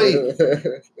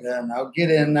 Get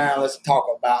in now. Let's talk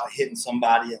about hitting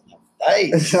somebody in the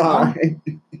face.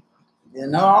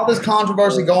 All this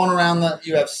controversy going around the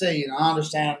UFC. I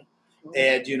understand,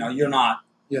 Ed. You're not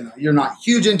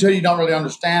huge into it. You don't really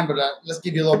understand, but let's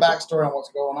give you a little backstory on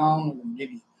what's going on.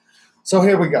 And So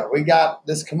here we go. We got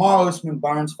this Kamaru Usman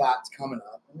Burns fight's coming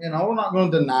up. We're not going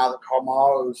to deny that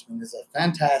Kamaru Usman is a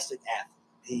fantastic athlete.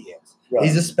 He is. Right.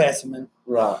 He's a specimen.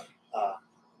 Right.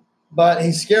 But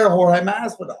he's scared of Jorge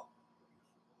Masvidal.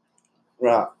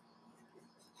 Right.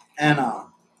 And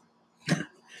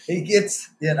he gets,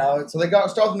 so they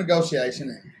start the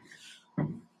negotiation.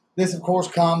 And this, of course,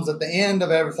 comes at the end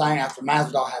of everything after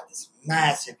Masvidal had this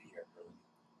massive year.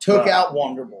 Took out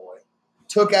Wonder Boy.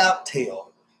 Took out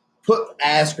Till. Put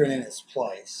Askren in his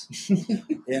place.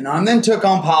 And then took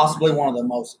on possibly one of the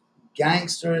most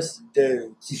gangsterous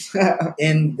dudes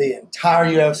in the entire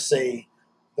UFC.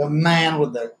 The man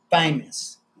with the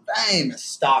famous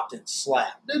Stockton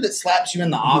slap. Dude that slaps you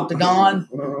in the octagon,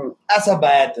 that's a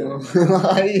bad dude.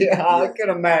 Yeah, I can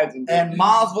imagine. And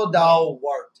Masvidal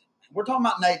worked it. We're talking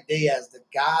about Nate Diaz, the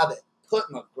guy that put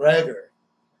McGregor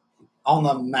on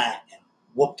the mat and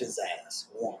whooped his ass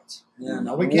once.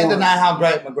 We can't deny how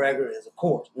great McGregor is, of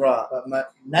course. Right.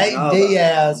 But Nate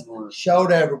Diaz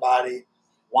showed everybody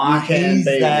why he's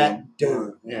that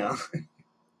dude. Yeah.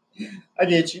 I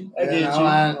get you.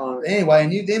 Anyway,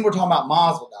 and then we're talking about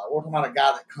Masvidal. We're talking about a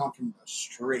guy that come from the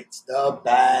streets, the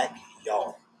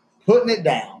backyard, putting it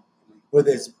down with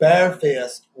his bare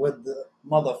fist with the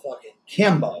motherfucking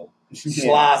Kimbo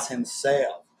slice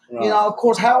himself. Right. Of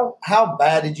course, how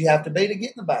bad did you have to be to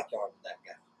get in the backyard with that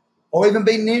guy? Or even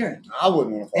be near him? I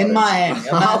wouldn't want to fight in Miami.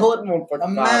 I wouldn't want to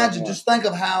imagine, just think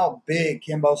of how big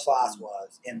Kimbo Slice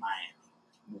was in Miami.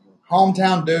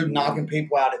 Hometown dude knocking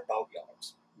people out at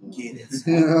boatyards. Get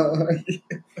it.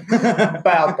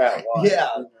 About that one. Yeah.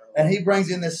 And he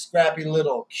brings in this scrappy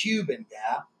little Cuban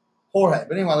guy, Jorge.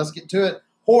 But anyway, let's get to it.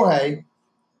 Jorge,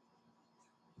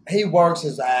 he works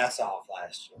his ass off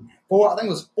last year. I think it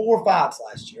was 4 fights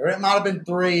last year. It might have been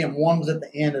 3, and one was at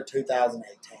the end of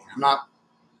 2018. I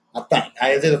think.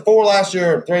 It was either 4 last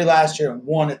year or 3 last year and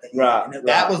 1 at the end. And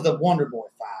that was the Wonder Boy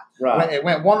fight. Right. It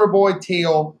went Wonder Boy,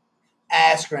 Teal,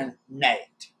 Askren,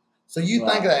 Nate. So you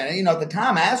think of that. And, at the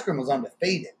time, Askren was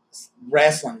undefeated.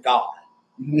 Wrestling God.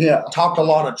 Yeah. Talked a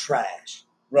lot of trash.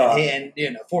 Right.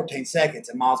 And 14 seconds,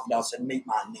 and Masvidal said, meet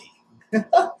my knee.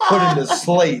 Put him to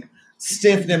sleep.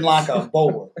 Stiffed him like a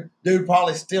board. Dude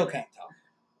probably still can't talk.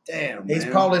 Damn, He's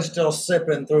probably still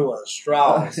sipping through a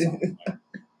straw or something.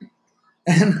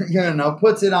 And,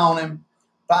 puts it on him.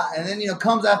 And then,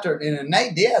 comes after it. And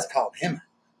Nate Diaz called him.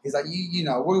 He's like,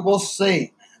 we'll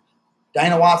see.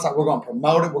 Dana White's like, we're going to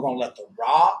promote it. We're going to let The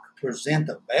Rock present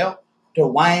the belt.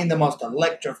 Dwayne, the most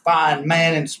electrifying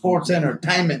man in sports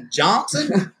entertainment,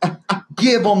 Johnson,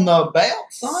 give him the belt,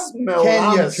 son.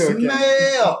 Can you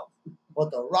smell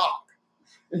what The Rock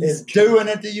is doing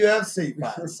at the UFC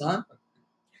fight, son?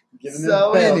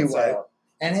 So anyway,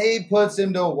 and he puts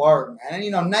him to work, man.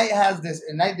 And Nate has this,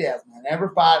 and Nate Diaz, man. Every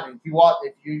fight,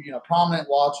 if you prominent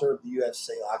watcher of the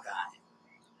UFC like I am.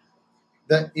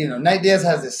 Nate Diaz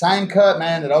has the same cut,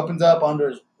 man, that opens up under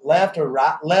his left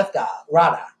eye,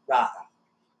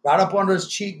 right up under his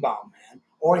cheekbone, man.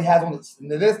 Or he has one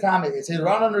this time it's either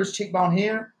right under his cheekbone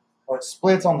here, or it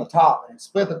splits on the top. And it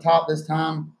split the top this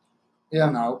time,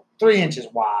 3 inches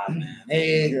wide,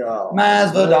 man.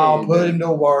 Masvidal put him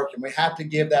to work, and we have to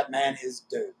give that man his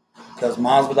due because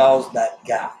Masvidal's that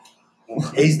guy.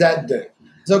 He's that dude.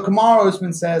 So Kamaru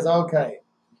Usman says, okay,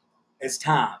 it's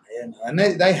time. And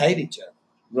they hate each other.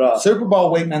 Right. Super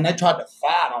Bowl week, man, they tried to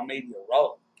fight on Media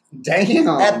Row. Damn.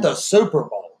 At the Super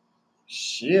Bowl.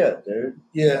 Shit, dude.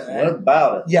 Yeah. What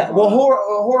about it? Yeah. Well,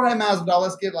 Jorge Masvidal,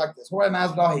 let's get it like this. Jorge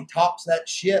Masvidal, he talks that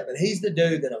shit, but he's the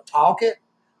dude that'll talk it,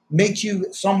 meet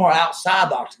you somewhere outside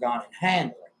the octagon and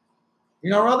handle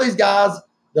it. All these guys,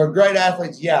 they're great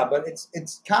athletes, yeah, but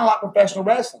it's kind of like professional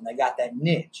wrestling. They got that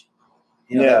niche.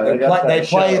 They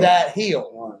play that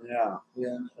heel.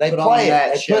 Yeah. They play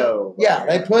it.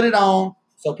 They put it on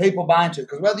so people buy into it.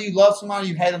 Because whether you love somebody,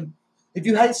 you hate them, If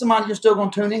you hate somebody, you're still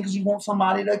going to tune in because you want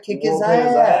somebody to kick his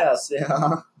ass.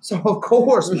 Yeah. So, of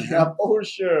course, man. Yeah, for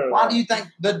sure. Why do you think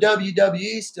the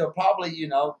WWE still probably,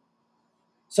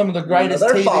 some of the greatest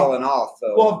they're TV? falling off,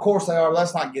 though. Well, of course they are.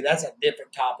 Let's not get that's a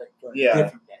different topic for a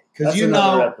different day. Because you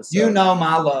know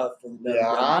my love for the WWE. Yeah,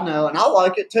 I know. And I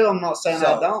like it, too. I'm not saying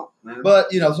I don't, man.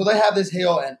 But, so they have this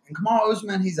heel. And Kamaru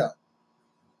Usman, he's a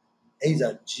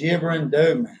gibbering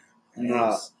dude, man. And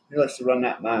he likes to run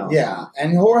that mouth. Yeah.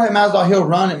 And Jorge Masvidal, he'll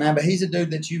run it, man. But he's a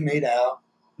dude that you meet out.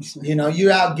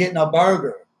 You out getting a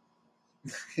burger.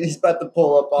 He's about to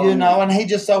pull up on you. And he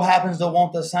just so happens to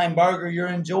want the same burger you're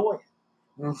enjoying.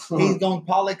 He's going to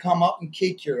probably come up and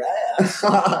kick your ass.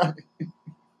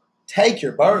 Take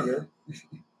your burger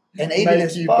and eat it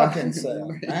his fucking self,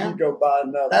 man. You go buy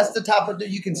another. That's the type of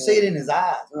dude. You can see it in his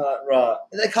eyes. Right.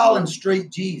 They call him Street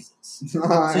Jesus. So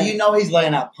he's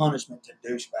laying out punishment to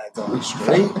douchebags on the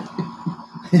street.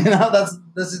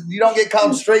 You don't get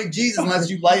called Street Jesus unless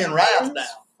you laying rafts down.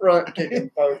 Front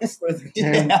kicking folks through the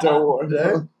damn door,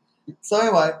 dude. So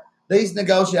anyway, these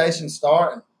negotiations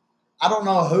start, and I don't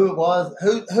know who it was,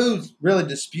 who's really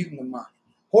disputing the money.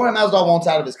 Jorge Masvidal wants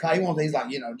out of his car. He's like,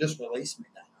 just release me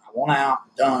now. I want out.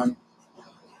 I'm done.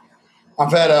 I'm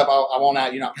fed up. I want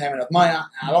out. You're not paying me enough money.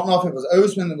 I don't know if it was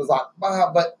Usman that was like,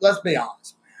 but let's be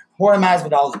honest, man. Jorge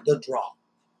Masvidal is the draw.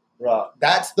 Right.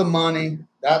 That's the money.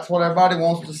 That's what everybody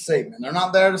wants to see, man. They're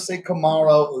not there to see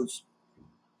Kamaru Usman.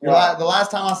 Right. The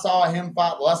last time I saw him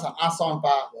fight,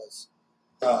 was,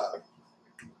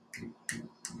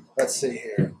 let's see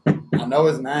here. I know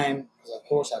his name, because of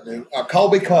course I do.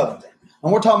 Colby Covington.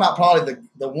 And we're talking about probably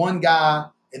the one guy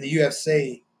in the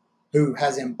UFC who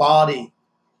has embodied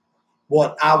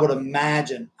what I would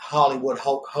imagine Hollywood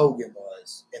Hulk Hogan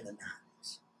was in the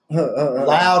 90s.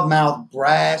 Loudmouth,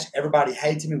 brash. Everybody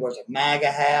hates him. He wears a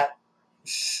MAGA hat.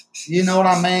 You know what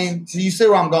I mean? So you see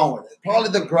where I'm going with it. Probably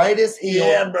the greatest heel.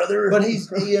 Yeah, brother. But he's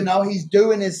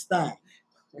doing his thing.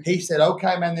 He said,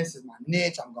 okay, man, this is my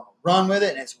niche. I'm going to run with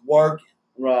it, and it's working.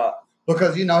 Right.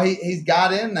 Because, he's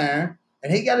got in there,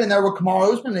 and he got in there with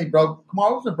Kamaru Usman, and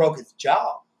Kamaru Usman broke his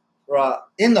jaw. Right.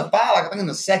 In the fight, I think in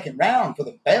the second round for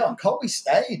the belt, and Kobe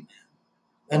stayed,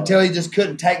 man, until he just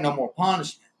couldn't take no more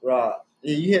punishment. Right.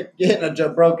 You hitting a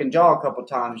broken jaw a couple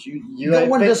times. You're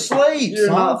going to sleep. You're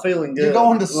not feeling good. You're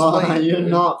going to sleep. You're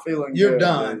not feeling good. You're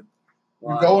done.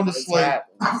 You're going to sleep.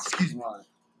 Excuse me.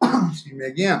 Excuse me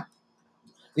again.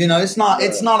 It's not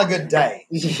a good day.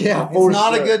 Yeah, it's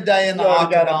not a good day in the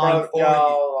octagon for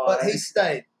you. But he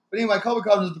stayed. But anyway, Colby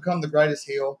Covington has become the greatest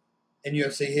heel in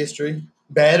UFC history.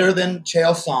 Better than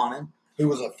Chael Sonnen, who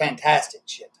was a fantastic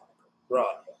shit talker.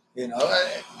 Right.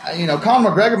 Conor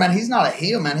McGregor, man, he's not a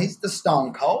heel, man. He's the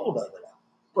Stone Cold of it.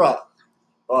 Right.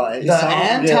 The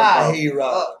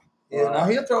anti-hero.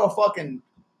 He'll throw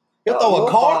a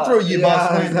car through your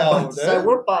bus window, dude. So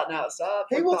we're fighting outside.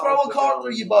 He will throw a car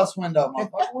through your bus window,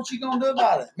 motherfucker. What you gonna do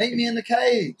about it? Meet me in the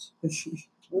cage.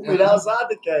 We'll meet outside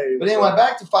the cage. But anyway,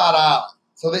 back to Fight Island.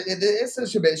 So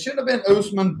it should have been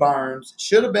Usman Burns. It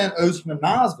should have been Usman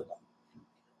Masvidal.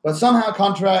 But somehow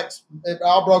contracts, it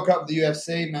all broke up with the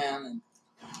UFC, man.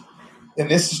 And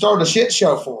this started a shit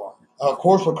show for them. Of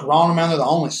course, with Corona, man, they're the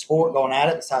only sport going at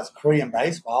it besides Korean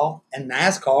baseball and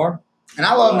NASCAR. And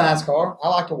I love NASCAR. I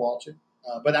like to watch it.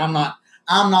 But I'm not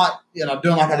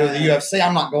doing like I do with the UFC.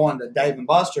 I'm not going to Dave &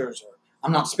 Buster's, or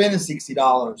I'm not spending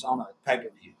 $60 on a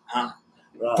pay-per-view.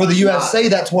 For the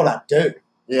UFC, that's what I do.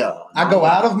 Yeah. I go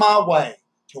out of my way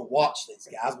to watch these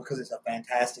guys because it's a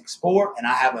fantastic sport and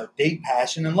I have a deep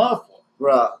passion and love for it.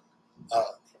 Right.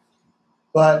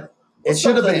 But it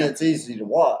should have been. It's easy to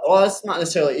watch. Well, it's not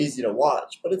necessarily easy to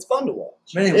watch, but it's fun to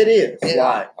watch. Anyway, it is.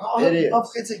 It is.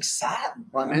 It's exciting.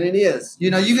 I mean, it is. You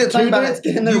get to think about it.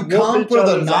 You come for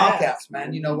the knockouts,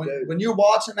 man. When you're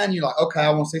watching, man, you're like, okay, I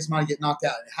want to see somebody get knocked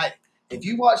out. Hey, if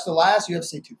you watch the last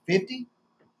UFC 250,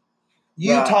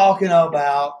 you talking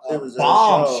about a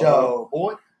bomb show,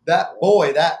 boy. That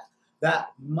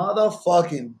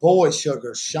motherfucking boy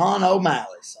sugar, Sean O'Malley,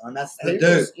 son. That's the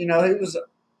dude.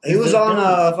 He was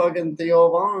on fucking Theo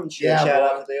Vaughn shit. Yeah, shout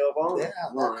out to Theo Vaughn.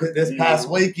 Yeah, this past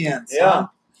weekend, son.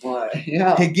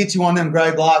 Yeah. He'd get you on them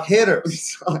gray block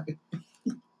hitters.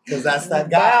 Because that's that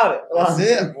guy. That's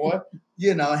it, boy.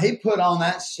 He put on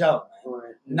that show,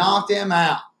 man. Knocked him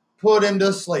out. Put him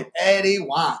to sleep. Eddie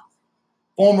Wine.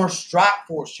 Former Strike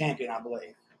Force champion, I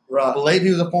believe. Right. I believe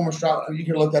he was a former Strike Force. You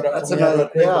can look that up. That's another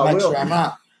quick to make sure I'm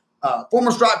right.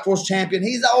 Former Strike Force champion.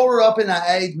 He's older up in that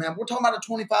age, man. We're talking about a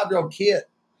 25-year-old kid.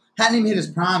 Hadn't even hit his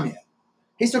prime yet.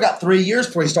 He's still got 3 years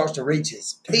before he starts to reach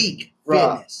his peak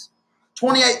fitness.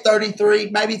 28, 33,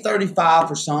 maybe 35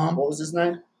 for some. What was his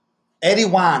name? Eddie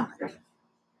Wine.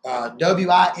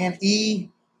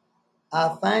 WINE, I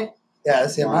think. Yeah,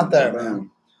 that's him right there,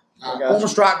 man. Former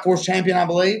Strike Force champion, I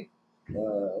believe.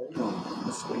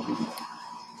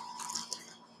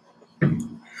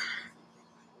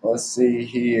 Let's see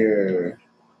here.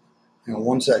 Hang on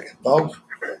 1 second, folks.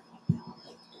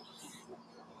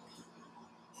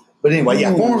 But anyway,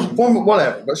 yeah, former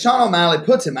whatever. But Sean O'Malley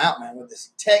puts him out, man, with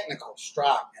this technical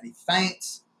strike, and he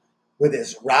feints with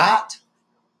his right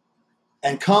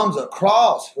and comes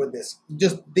across with this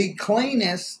just the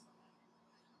cleanest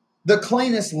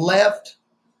left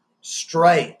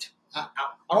straight. I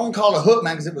don't want to call it a hook,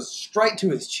 man, because it was straight to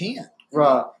his chin.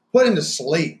 Right. Put him to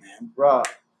sleep, man. Right.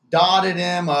 Dotted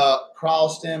him up,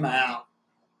 crossed him out.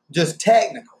 Just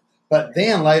technical. But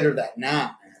then later that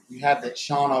night, man, you have that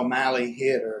Sean O'Malley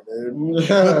hitter, dude.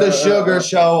 Put the sugar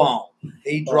show on.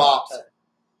 He drops it.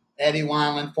 Eddie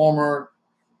Wineland, former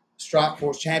Strike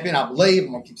Force champion, I believe.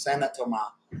 I'm going to keep saying that till my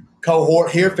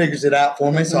cohort here figures it out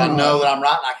for me so I know that I'm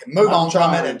right and I can move on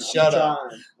from it and shut up.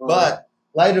 But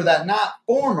later that night,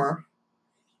 former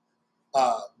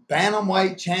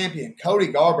bantamweight champion Cody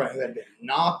Garbrandt, who had been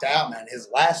knocked out, man, his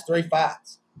last 3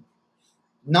 fights.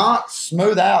 Not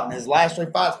smooth out in his last 3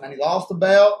 fights, man. He lost the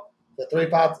belt. The 3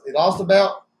 fights, he lost the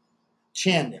belt,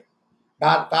 chinned him.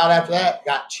 Fight after that,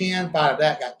 got chin. Fight after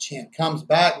that, got chin. Comes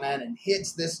back, man, and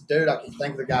hits this dude. I can't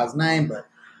think of the guy's name, but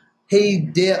he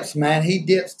dips, man. He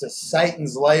dips to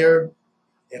Satan's lair.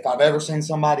 If I've ever seen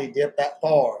somebody dip that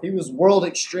far. He was World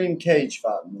Extreme Cage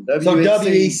fighting.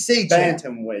 WEC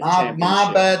Bantamweight championship.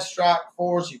 My bad, Strike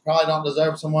Force. You probably don't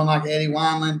deserve someone like Eddie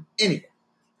Wineland. Anyway.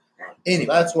 So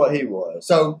that's what he was.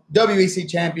 So WEC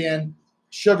champion,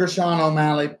 Sugar Sean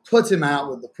O'Malley, puts him out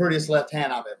with the prettiest left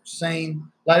hand I've ever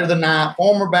seen. Later the night,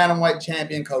 former bantamweight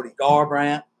champion Cody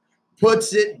Garbrandt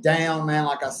puts it down, man.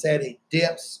 Like I said, he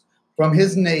dips from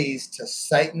his knees to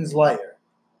Satan's lair.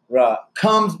 Right.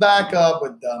 Comes back up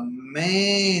with the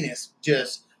meanest,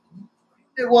 just,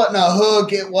 it wasn't a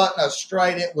hook, it wasn't a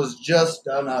straight, it was just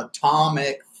an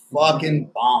atomic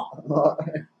fucking bomb.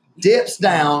 Dips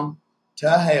down to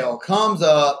hell, comes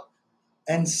up,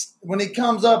 and when he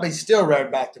comes up, he's still right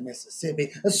back to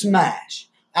Mississippi. A smash.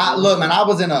 Look, man, I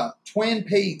was in a Twin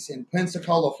Peaks in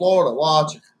Pensacola, Florida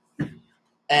watching,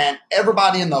 and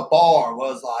everybody in the bar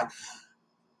was like,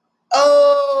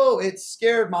 oh, it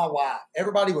scared my wife.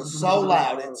 Everybody was so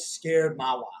loud, it scared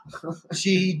my wife.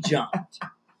 She jumped.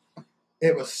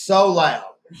 It was so loud.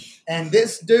 And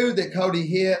this dude that Cody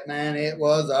hit, man, it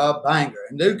was a banger.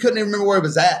 And dude couldn't even remember where he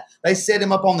was at. They set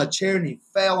him up on the chair, and he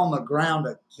fell on the ground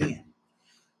again.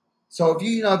 So if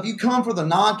you come for the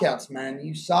knockouts, man,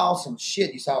 you saw some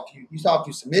shit. You saw a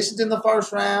few submissions in the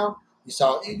first round. You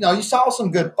saw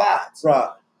some good fights. Right.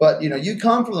 But you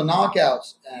come for the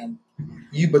knockouts, and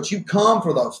you come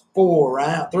for those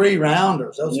 3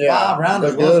 rounders, those 5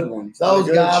 rounders, the good ones. Those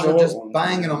guys are just ones,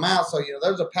 banging them out. So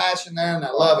there's a passion there, and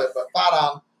I love it. But fight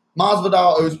on,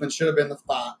 Masvidal Usman should have been the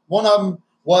fight. One of them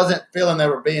wasn't feeling they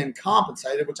were being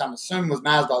compensated, which I'm assuming was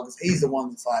Masvidal, because he's the one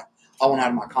that's like, I want out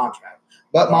of my contract.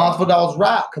 But Masvidal's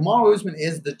right. Kamaru Usman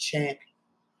is the champion.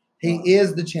 He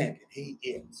is the champion. He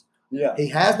is. Yeah. He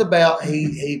has the belt.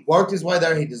 He worked his way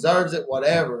there. He deserves it.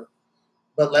 Whatever.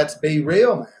 But let's be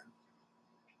real, man.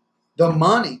 The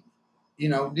money,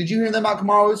 did you hear that about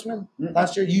Kamaru Usman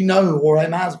last year? You know who Jorge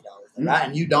Masvidal is, right?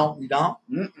 And you don't? Oh,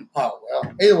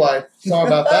 well. Either way, sorry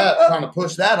about that. Trying to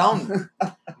push that on you.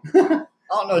 I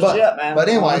don't know shit, man. But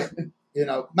anyway,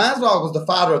 Masvidal was the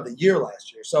fighter of the year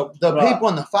last year. So the people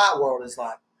in the fight world is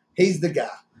like, he's the guy.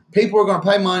 People are going to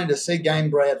pay money to see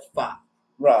Game Bread fight.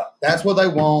 Right. That's what they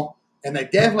want. And they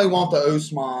definitely want the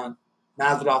Usman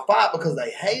Masvidal fight because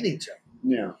they hate each other.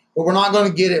 Yeah. But we're not going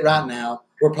to get it right now.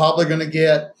 We're probably going to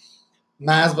get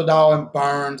Masvidal and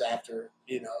Burns after,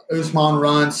 Usman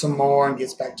runs some more and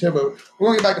gets back to it. But we're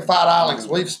going to get back to Fight Island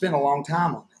because we've spent a long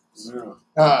time on this.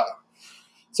 Yeah.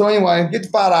 So anyway, get to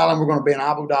Fight Island. We're going to be in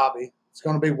Abu Dhabi. It's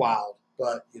going to be wild.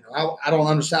 But, I don't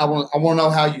understand. I want to know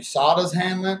how USADA's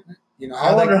handling it.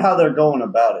 I wonder how they're going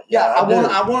about it. Yeah, I want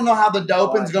to know how the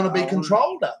doping's going to be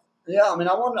controlled of. Yeah, I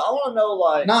want to know,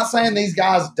 like... Not saying these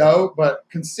guys dope, but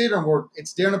considering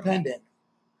it's during a pandemic.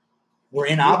 We're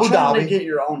in Abu Dhabi. You're trying to get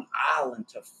your own island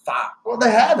to fight. Well,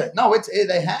 they have it. No,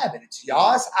 they have it. It's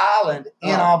Yas Island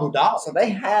in Abu Dhabi. So they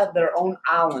have their own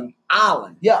island.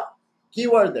 Island. Yeah.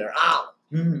 Keyword there, island.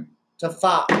 Mm-hmm. To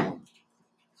fight on.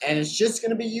 And it's just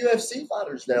going to be UFC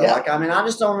fighters there. Yeah. I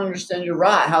just don't understand. You're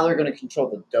right. How they're going to control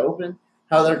the doping.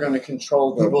 How they're going to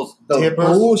control the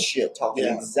bullshit talking.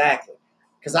 Yeah. Exactly.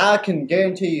 Because I can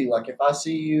guarantee you, like, if I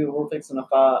see you, we're fixing a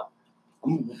fight, I'm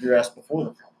going to whip your ass before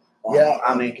the fight. Yeah,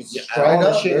 I mean, because straight all the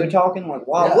up, shit you're talking, like,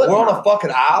 why yeah, wouldn't we're on I? a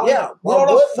fucking island. Yeah, we're on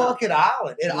a fucking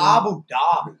island in Abu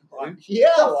Dhabi. Like, Yeah,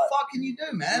 what the fuck can you do,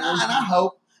 man? And I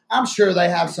hope, I'm sure they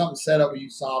have something set up with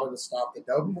USADA to stop the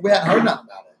doping, but we haven't heard nothing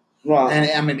about it. Right. And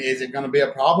I mean, is it going to be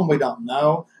a problem? We don't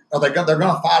know. Are they they're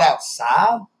going to fight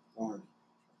outside?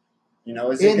 You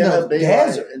know, is it going to be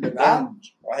desert? Like, in the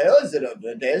hell, is it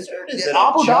the desert? Is it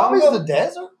Abu Dhabi's Dhabi's the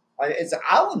desert? Like, it's an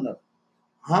island, though.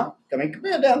 Huh? I mean, it could be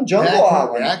a damn jungle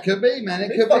island. Yeah, it could be, man. It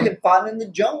could be. Fucking fighting in the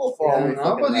jungle for all we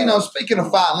know. But, you know, speaking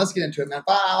of fighting, let's get into it, man.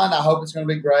 Fight Island, I hope it's going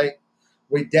to be great.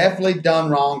 We definitely done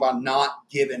wrong by not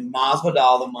giving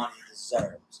Masvidal the money he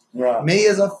deserves. Right. Me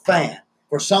as a fan,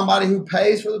 for somebody who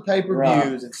pays for the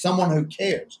pay-per-views and someone who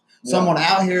cares, someone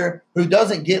out here who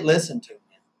doesn't get listened to,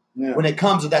 when it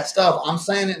comes to that stuff, I'm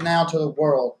saying it now to the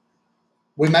world.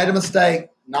 We made a mistake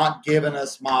not giving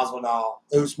us Masvidal,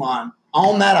 Usman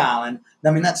on that island.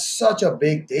 I mean, that's such a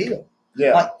big deal.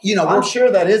 Yeah. Like, you know, I'm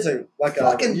sure that is a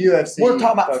UFC. We're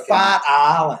talking about Fight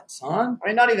Island, son. I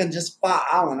mean, not even just Fight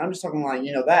Island. I'm just talking like,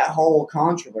 you know, that whole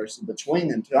controversy between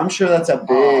them two. I'm sure that's a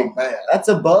big, that's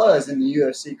a buzz in the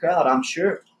UFC crowd, I'm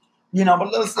sure. You know,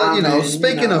 but let's,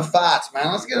 speaking of fights,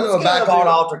 man, let's get into a backyard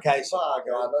altercation. Oh,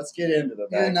 God, let's get into the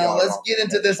backyard. You know, let's get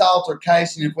into this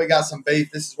altercation. If we got some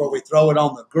beef, this is where we throw it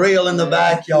on the grill in the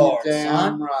backyard,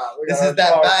 son. Right. This is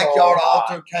that backyard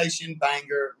altercation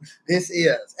banger. This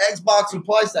is Xbox or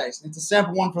PlayStation. It's a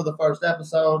simple one for the first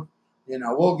episode. You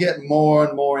know, we'll get more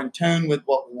and more in tune with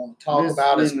what we want to talk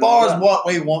about as far as what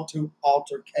we want to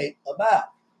altercate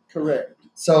about. Correct.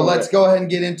 So let's go ahead and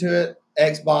get into it.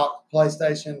 Xbox,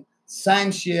 PlayStation.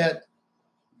 Same shit,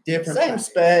 different. Same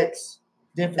specs.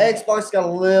 Different. Xbox got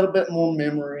a little bit more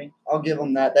memory. I'll give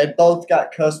them that. They both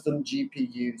got custom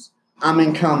GPUs. I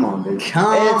mean, come on, dude. Dude.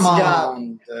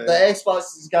 The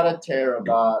Xbox has got a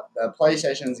terabyte. The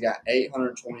PlayStation's got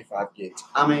 825 gigs.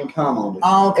 I mean, come on, dude.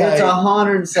 Okay. It's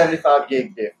 175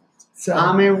 gig difference. So,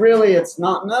 I mean, really, it's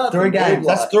not nothing. 3 games.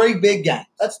 That's 3 big games.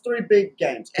 That's 3 big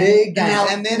games. Big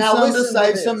games. And then some to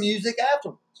save some music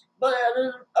afterwards. But,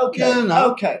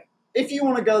 okay. If you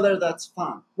want to go there, that's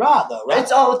fine. Right, though, right?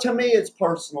 It's all, to me, it's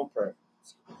personal preference.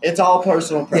 It's all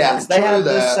personal preference. Yeah, they have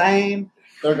the same.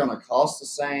 They're going to cost the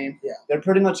same. Yeah. They're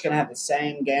pretty much going to have the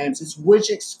same games. It's which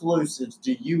exclusives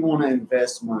do you want to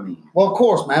invest money in? Well, of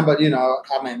course, man. But, you know,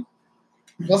 I mean,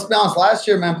 let's be honest. Last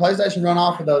year, man, PlayStation run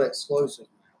off with those exclusives.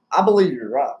 I believe you're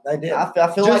right. They did. I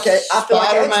feel like Xbox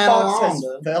has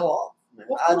fell off, man.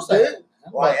 Well, of course they did.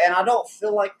 Like, and I don't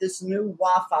feel like this new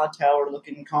Wi-Fi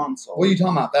tower-looking console. What are you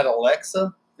talking about? That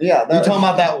Alexa? Yeah. You talking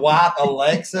about that white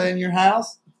Alexa in your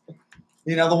house?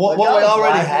 You know, what we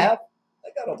already have?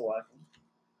 They got a black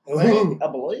one. Ooh. I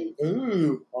believe.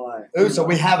 Ooh. Like, ooh, so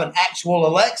we have an actual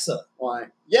Alexa.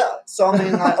 Like, yeah. So, I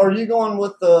mean, like, are you going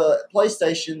with the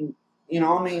PlayStation? You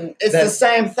know, I mean, it's the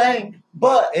same thing,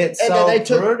 but it's so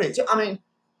pretty. I mean,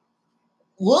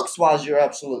 looks-wise, you're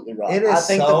absolutely right. It is I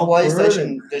think so the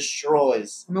PlayStation pretty.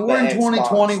 Destroys. I mean, we're in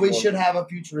 2020. We should have a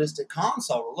futuristic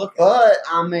console to look at. But,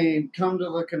 I mean, come to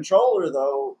the controller,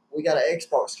 though, we got an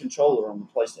Xbox controller on the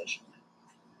PlayStation.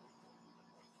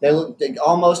 They look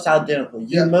almost identical.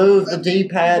 You move the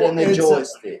D-pad and the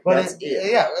joystick. But that's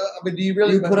it. Yeah, but do you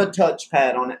really put a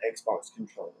touchpad on an Xbox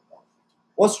controller?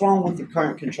 What's wrong with the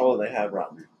current controller they have right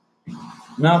now?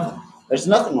 Nothing. There's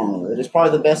nothing wrong with it. It's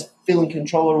probably the best feeling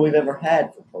controller we've ever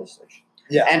had for PlayStation.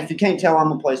 Yeah. And if you can't tell,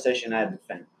 I'm a PlayStation avid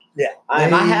fan. Yeah. I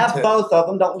have both of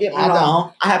them. Don't get me wrong.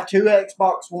 Don't. I have 2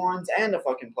 Xbox Ones and a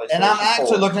fucking PlayStation. And I'm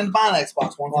actually looking to buy an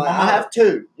Xbox One. I have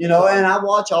 2. You know, and I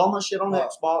watch all my shit on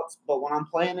Xbox. But when I'm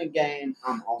playing a game,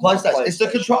 I'm on PlayStation. It's the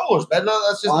controllers, man.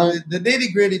 That's just the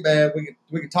nitty gritty, man.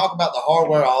 We can talk about the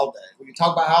hardware all day. We can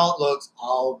talk about how it looks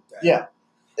all day. Yeah.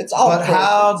 It's all. But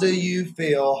how do you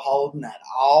feel holding that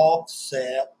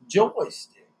offset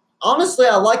joystick? Honestly,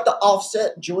 I like the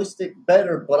offset joystick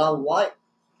better, but I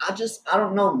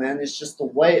don't know, man. It's just the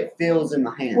way it feels in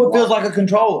the hand. Well, it feels like a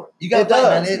controller. You got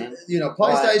that, man. You know,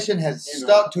 PlayStation has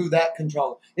stuck to that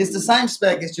controller. It's the same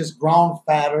spec. It's just grown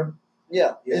fatter.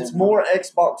 Yeah, it's more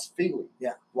Xbox feeling.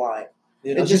 Yeah, like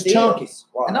it's just chunky.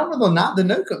 And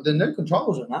the new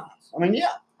controllers are nice. I mean,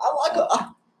 yeah, I like it.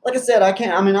 Like I said, I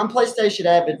can't. I mean, I'm PlayStation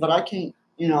avid, but I can't.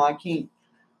 You know, I can't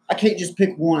just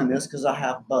pick one in this because I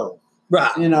have both.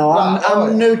 Right. You know,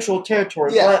 I'm neutral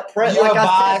territory. Yeah. But You're a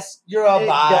biased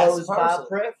by person.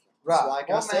 preference. Right.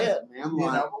 Like I said,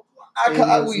 man.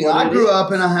 I grew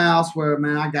up in a house where,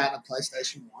 man, I got a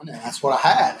PlayStation 1, and that's what I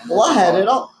had. Well, I had it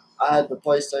all. I had the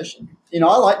PlayStation. You know,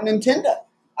 I like Nintendo.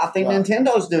 I think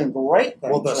Nintendo's doing great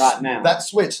things right now. That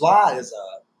Switch Lite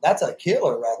that's a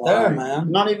killer right there, man.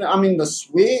 Not even, I mean, the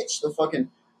Switch, the fucking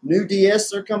new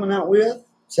DS they're coming out with.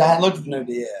 See, I hadn't looked at the new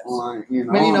DS. You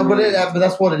know, I mean, but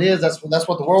that's what it is. That's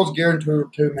what the world's gearing to,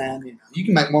 man. You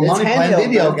can make more money playing handheld,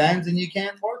 video man. games than you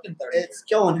can working 30 years. It's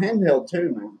going handheld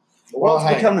too, man. The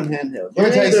world's becoming handheld. Let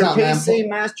me tell you You're something, either PC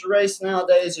Master Race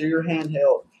nowadays or you're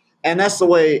handheld. And that's the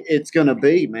way it's going to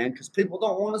be, man, because people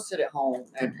don't want to sit at home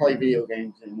and play video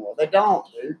games anymore. They don't,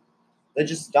 dude. They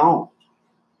just don't.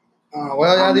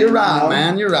 Well, yeah, you're right,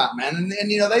 man. You're right, man. And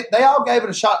you know, they all gave it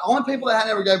a shot. Only people that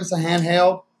never gave us a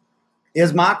handheld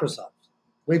is Microsoft.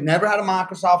 We've never had a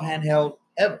Microsoft handheld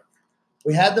ever.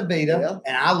 We had the Vita,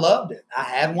 and I loved it. I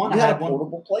had one. You had a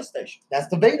portable PlayStation. That's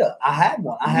the Vita. I had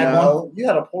one. I had one. You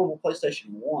had a portable PlayStation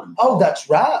 1. Oh, that's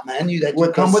right, man. You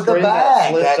come with the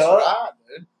bag. That's right,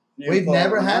 dude. We've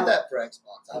never had that for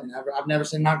Xbox. I've never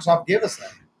seen Microsoft give us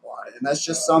that. Right. And that's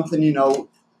just something, you know,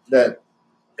 that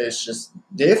it's just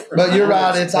different. But you're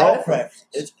right. It's all preference.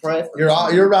 It's preference.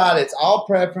 You're right. It's all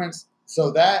preference. So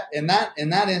that in that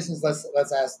instance, let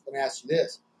me ask you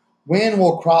this: when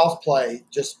will crossplay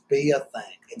just be a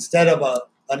thing instead of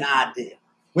an idea?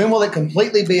 When will it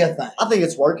completely be a thing? I think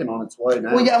it's working on its way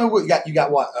now. Well, yeah, I mean, you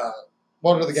got what?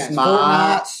 What are the games?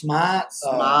 Smite.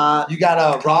 Smite. You got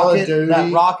a Rocket,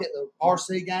 that Rocket, the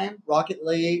RC game, Rocket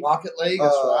League. That's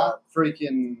right.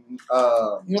 Freaking,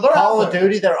 they're Call of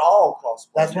Duty. They're all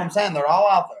crossplay. That's what I'm saying. They're all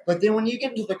out there. But then when you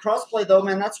get into the crossplay, though,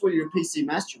 man, that's where your PC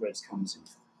Master Race comes in.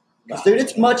 Because, dude,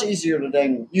 it's much easier to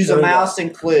then use a mouse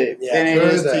and click than it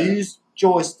is to use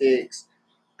joysticks.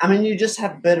 I mean, you just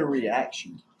have better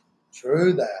reaction.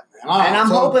 True that, man. And I'm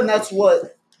hoping that's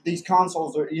what these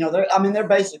consoles are. You know, they're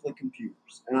basically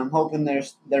computers, and I'm hoping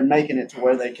they're making it to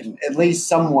where they can at least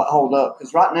somewhat hold up.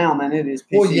 Because right now, man, it is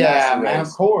PC. Well, yeah, man, of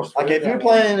course. Like if you're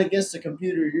playing against a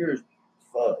computer, you're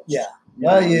fucked. Yeah.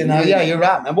 Well, you're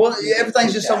right, man. Well,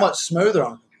 everything's just so much smoother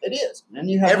on. It is, and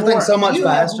you have everything's so much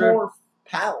faster. Have more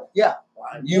power. Yeah.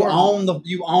 Right. You own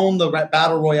the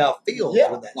battle royale field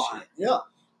with that shit. Yeah.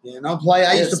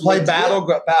 I used to play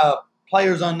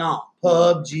Players Unknown.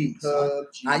 PUBG.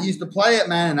 I used to play it,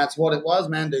 man, and that's what it was,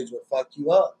 man. Dudes would fuck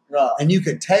you up. Right. And you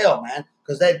could tell, man,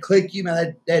 because they'd click you,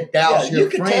 man. They'd douse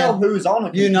your friend. You could tell who's on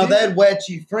it. They'd wet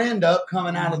your friend up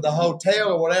coming out of the hotel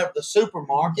or whatever, the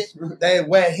supermarket. They'd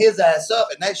wet his ass up,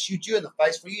 and they'd shoot you in the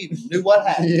face before you even knew what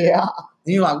happened. Yeah.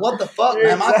 And you're like, what the fuck,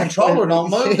 man? My controller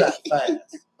don't move that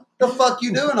fast. The fuck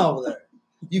you doing over there?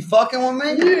 You fucking with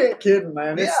me? You ain't kidding,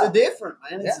 man. It's different,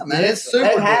 man. It's super.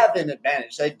 They have an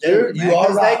advantage. They do. You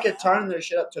are right. They could turn their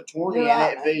shit up to 20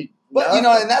 and it'd be. But and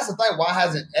that's the thing. Why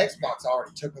hasn't Xbox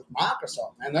already took with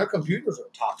Microsoft? Man, their computers are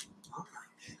top.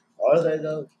 Are they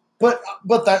though? But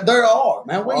there are,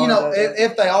 man.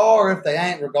 If they are, if they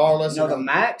ain't, regardless. The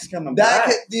Mac's coming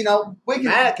back.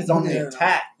 Mac is on the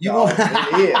attack. You want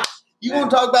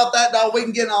to talk about that, dog? We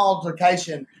can get an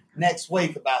altercation next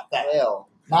week about that. Well,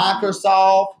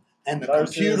 Microsoft and the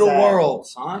computer world,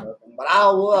 son. But I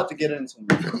will have to get into some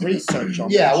research on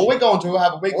that. We're going to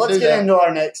have a week. Let's get into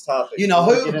our next topic.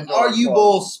 Who are you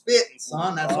bull spitting,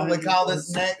 son? That's what we call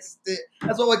this next.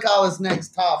 That's what we call this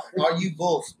next topic. Are you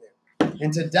bull spitting?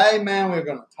 And today, man, we're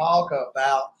going to talk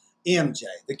about MJ,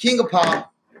 the king of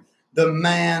pop, the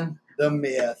man, the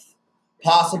myth,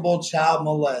 possible child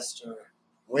molester.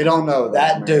 We don't know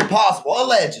that dude. Possible,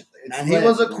 allegedly. And he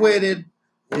was acquitted.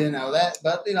 But we're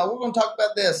going to talk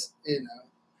about this.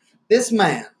 This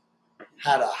man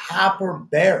had a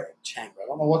hyperbaric chamber. I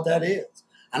don't know what that is.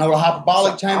 I know what a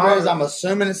hyperbolic chamber is. I'm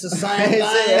assuming it's the same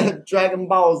thing. Dragon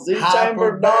Ball Z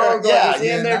chamber, dog. Yeah, he's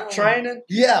in there training.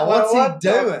 Yeah, what's he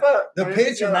doing? The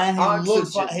picture, man,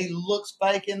 he looks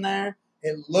fake in there.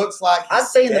 It looks like I've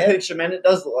seen the picture, man. It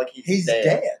does look like he's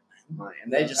dead.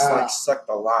 And they just suck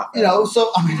the life out.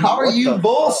 So I mean, are you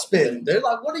bull spitting, dude?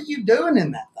 Like, what are you doing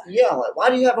in that thing? Yeah, like, why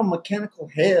do you have a mechanical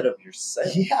head of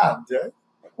yourself? Yeah, dude.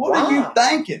 What are you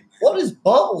thinking? What is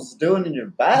Bubbles doing in your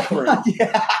bathroom?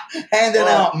 Handing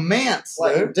out mints,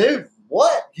 dude.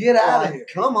 What? Get out of here!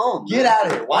 Come on, get out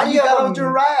of here! Why do you got on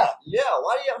your rap? Yeah,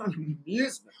 why do you have an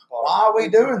amusement park? Why are we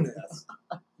doing this?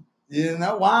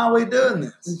 Why are we doing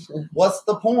this? What's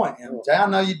the point? I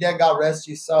know you dead, God rest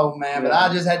your soul, man, but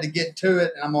I just had to get to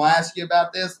it, and I'm going to ask you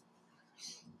about this.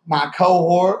 My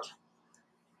cohort,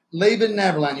 Leaving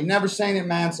Neverland. You've never seen it,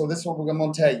 man, so this is what I'm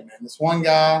going to tell you, man. This one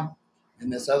guy and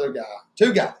this other guy.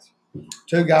 Two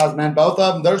guys, man. Both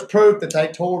of them. There's proof that they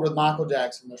toured with Michael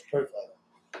Jackson. There's proof of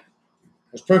it.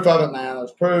 There's proof of it, man.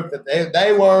 There's proof that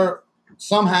they were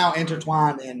somehow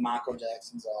intertwined in Michael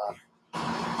Jackson's life.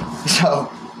 So,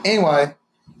 anyway,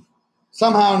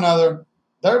 somehow or another,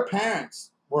 their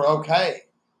parents were okay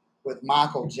with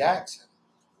Michael Jackson,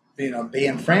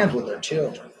 being friends with their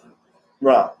children.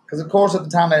 Right. Because of course at the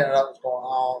time they didn't know what was going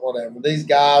on, whatever. These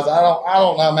guys, I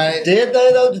don't know, man. Did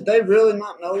they though? Did they really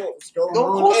not know what was going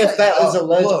on? If that was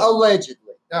allegedly.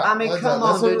 Yeah, I mean, come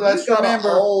on, dude. Let's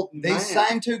remember these man.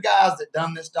 same two guys that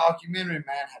done this documentary,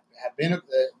 man, have been,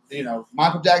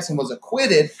 Michael Jackson was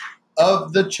acquitted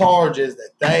of the charges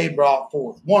that they brought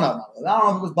forth. One of them. I don't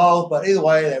know if it was both, but either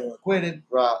way, they were acquitted.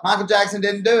 Right. Michael Jackson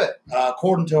didn't do it.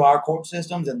 According to our court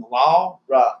systems and the law,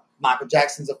 right. Michael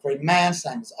Jackson's a free man,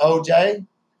 same as OJ.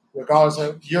 Regardless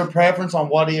of your preference on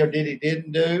what he or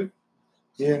didn't do,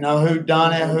 you know who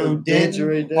done it, who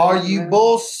didn't. Are you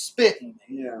bullspitting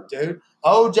me, dude?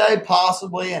 OJ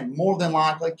possibly and more than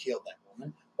likely killed that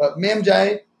woman. But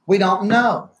MJ, we don't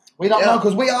know. We don't know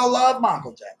because we all love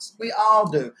Michael Jackson. We all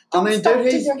do. I mean, dude,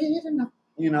 he's,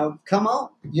 come on.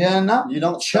 Yeah, no. You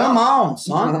don't come on,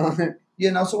 son.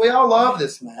 So we all love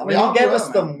this man. I mean, he gave us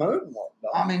the moonwalk,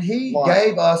 though. I mean, he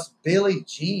gave us Billie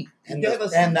Jean and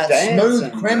that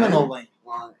Smooth Criminal link.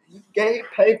 He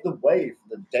paved the way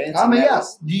for the dancing. I mean,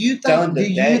 yes. Do you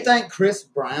think Chris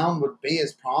Brown would be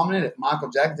as prominent if Michael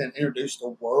Jackson introduced the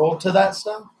world to that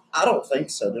stuff? I don't think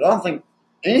so, dude. I don't think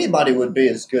anybody would be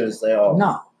as good as they are.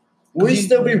 No. We'd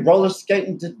still be roller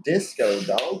skating to disco,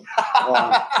 dog.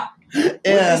 No.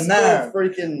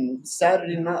 Freaking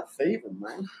Saturday Night Fever,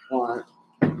 man.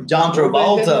 John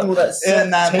Travolta in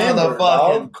that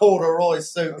motherfucking corduroy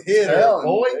suit hitter,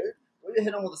 boy. We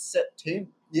hit him with a September.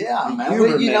 Yeah, man.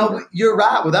 You're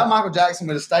right. Without Michael Jackson,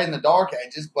 we'd have stayed in the dark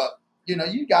ages. But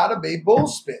you got to be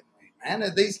bullspitting, man.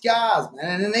 These guys,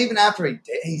 man. And then even after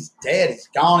he's dead, he's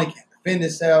gone. He can't defend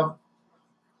himself.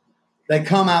 They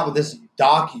come out with this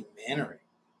documentary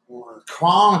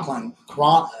chronicling.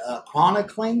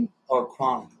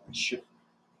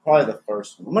 Probably the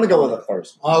first one. I'm going to go with the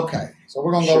first one. Okay. So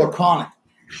we're going to go with Chronicle.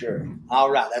 Sure.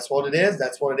 All right. That's what it is.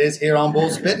 That's what it is here on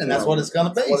Bullspittin', and that's what it's going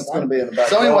to be. What it's going to be in the backyard.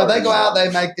 So anyway, they go out. They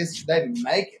make this. They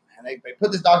make it, man. They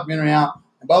put this documentary out,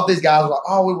 and both these guys were like,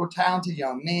 "Oh, we were talented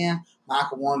young men.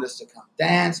 Michael wanted us to come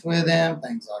dance with him,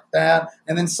 things like that."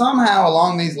 And then somehow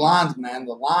along these lines, man,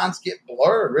 the lines get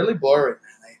blurred, really blurry,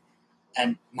 man.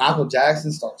 And Michael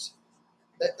Jackson starts.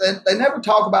 They never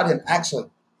talk about him actually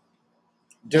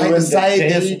doing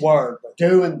this word, but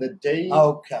doing the deed.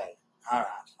 Okay, all right.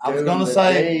 I was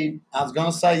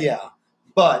gonna say yeah,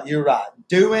 but you're right.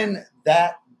 Doing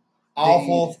that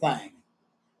awful thing,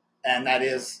 and that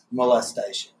is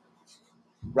molestation,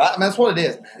 right? I mean, that's what it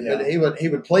is, man. Yeah. He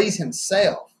would please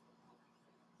himself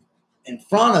in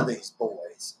front of these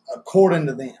boys, according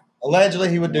to them. Allegedly,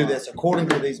 he would do this according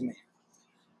to these men,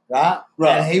 right?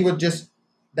 Right. And he would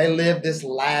they lived this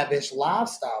lavish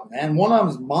lifestyle, man. One of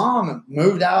them's mom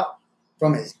moved out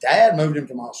from his dad, moved him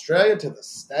from Australia to the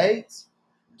States.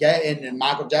 And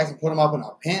Michael Jackson put him up in a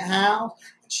penthouse.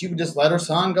 And she would just let her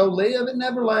son go live at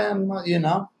Neverland, where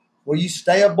you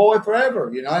stay a boy forever,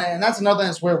 And that's another thing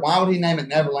that's weird. Why would he name it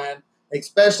Neverland?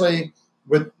 Especially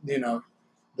with,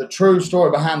 the true story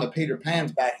behind the Peter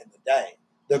Pans back in the day.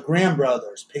 The Grimm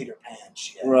brothers, Peter Pan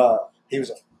shit. Right.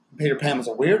 Peter Pan was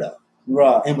a weirdo.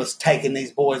 Right. And was taking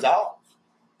these boys off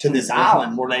to this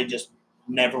island where they just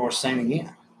never were seen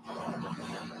again.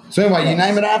 So anyway, you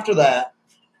name it after that.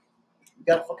 You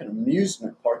got a fucking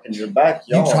amusement park in your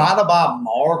backyard. You try to buy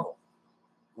Marvel.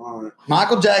 Right.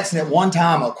 Michael Jackson at one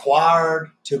time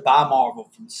acquired to buy Marvel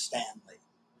from Stan Lee.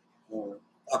 Right.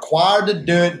 Acquired to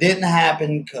do it. Didn't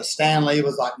happen because Stan Lee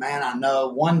was like, man, I know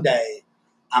one day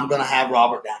I'm going to have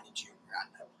Robert Downey Jr. I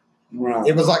know. Right.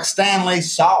 It was like Stan Lee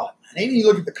saw it. And even you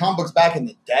look at the comic books back in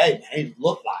the day, man, he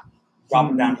looked like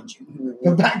Robert Downey Jr.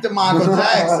 But back to Michael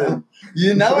Jackson,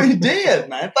 he did,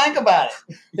 man. Think about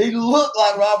it. He looked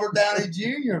like Robert Downey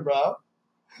Jr., bro.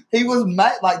 He was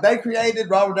made, like they created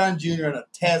Robert Downey Jr. in a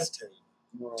test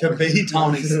tube to be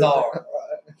Tony Stark.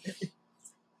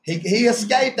 He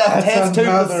escaped that test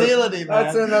tube facility, man.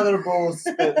 That's another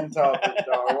bullspitting topic,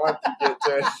 dog. Once you get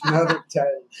to another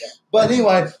day. But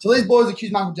anyway, so these boys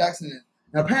accused Michael Jackson.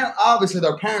 Now, apparently, obviously,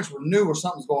 their parents knew where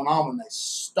something was going on when they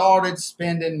started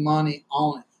spending money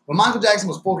on it. When Michael Jackson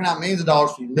was forking out millions of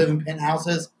dollars for you to live in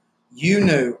penthouses, you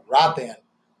knew right then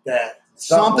that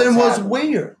something was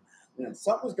weird. Yeah,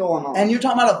 something was going on. And you're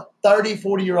talking about a 30,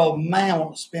 40-year-old man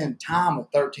wanting to spend time with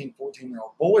 13,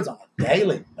 14-year-old boys on a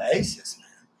daily basis, man.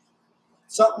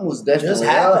 Something was definitely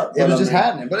happening. It was just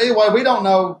happening. But anyway, we don't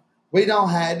know. It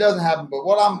doesn't happen. But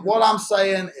what I'm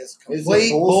saying is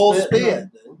complete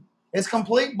bullspit, dude. It's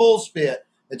complete bullspit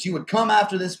that you would come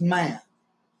after this man,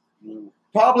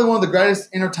 probably one of the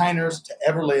greatest entertainers to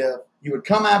ever live. You would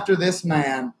come after this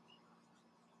man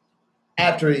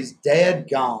after he's dead,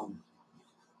 gone,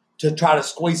 to try to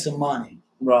squeeze some money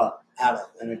out of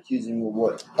it. And accuse him of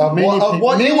what? Of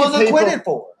what he was acquitted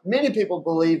for. many people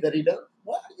believe that he does.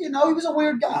 Well, you know, he was a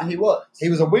weird guy. He was. He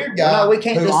was a weird guy. Well, no, we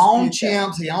can't who dispute owned that.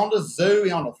 chimps. He owned a zoo.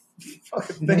 He owned a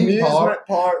fucking theme Amusement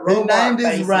park. He robot named his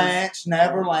faces. ranch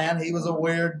Neverland. He was a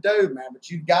weird dude, man. But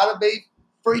you've got to be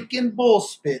freaking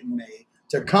bullspitting me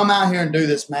to come out here and do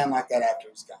this man like that after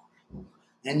he's gone.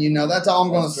 And, you know, that's all I'm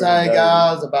going to That's say, pretty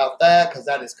guys, about that, because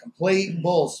that is complete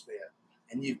bullspit.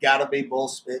 And you've got to be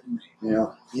bullspitting me. Yeah.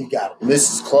 You've got to.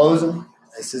 This is closing.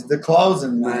 This is the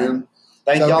closing, man.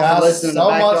 Thank So, y'all guys, for listening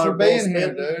so to much for Backyard being here,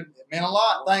 Bullspittin. dude. It meant a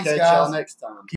lot. Thanks, Catch guys. y'all next time.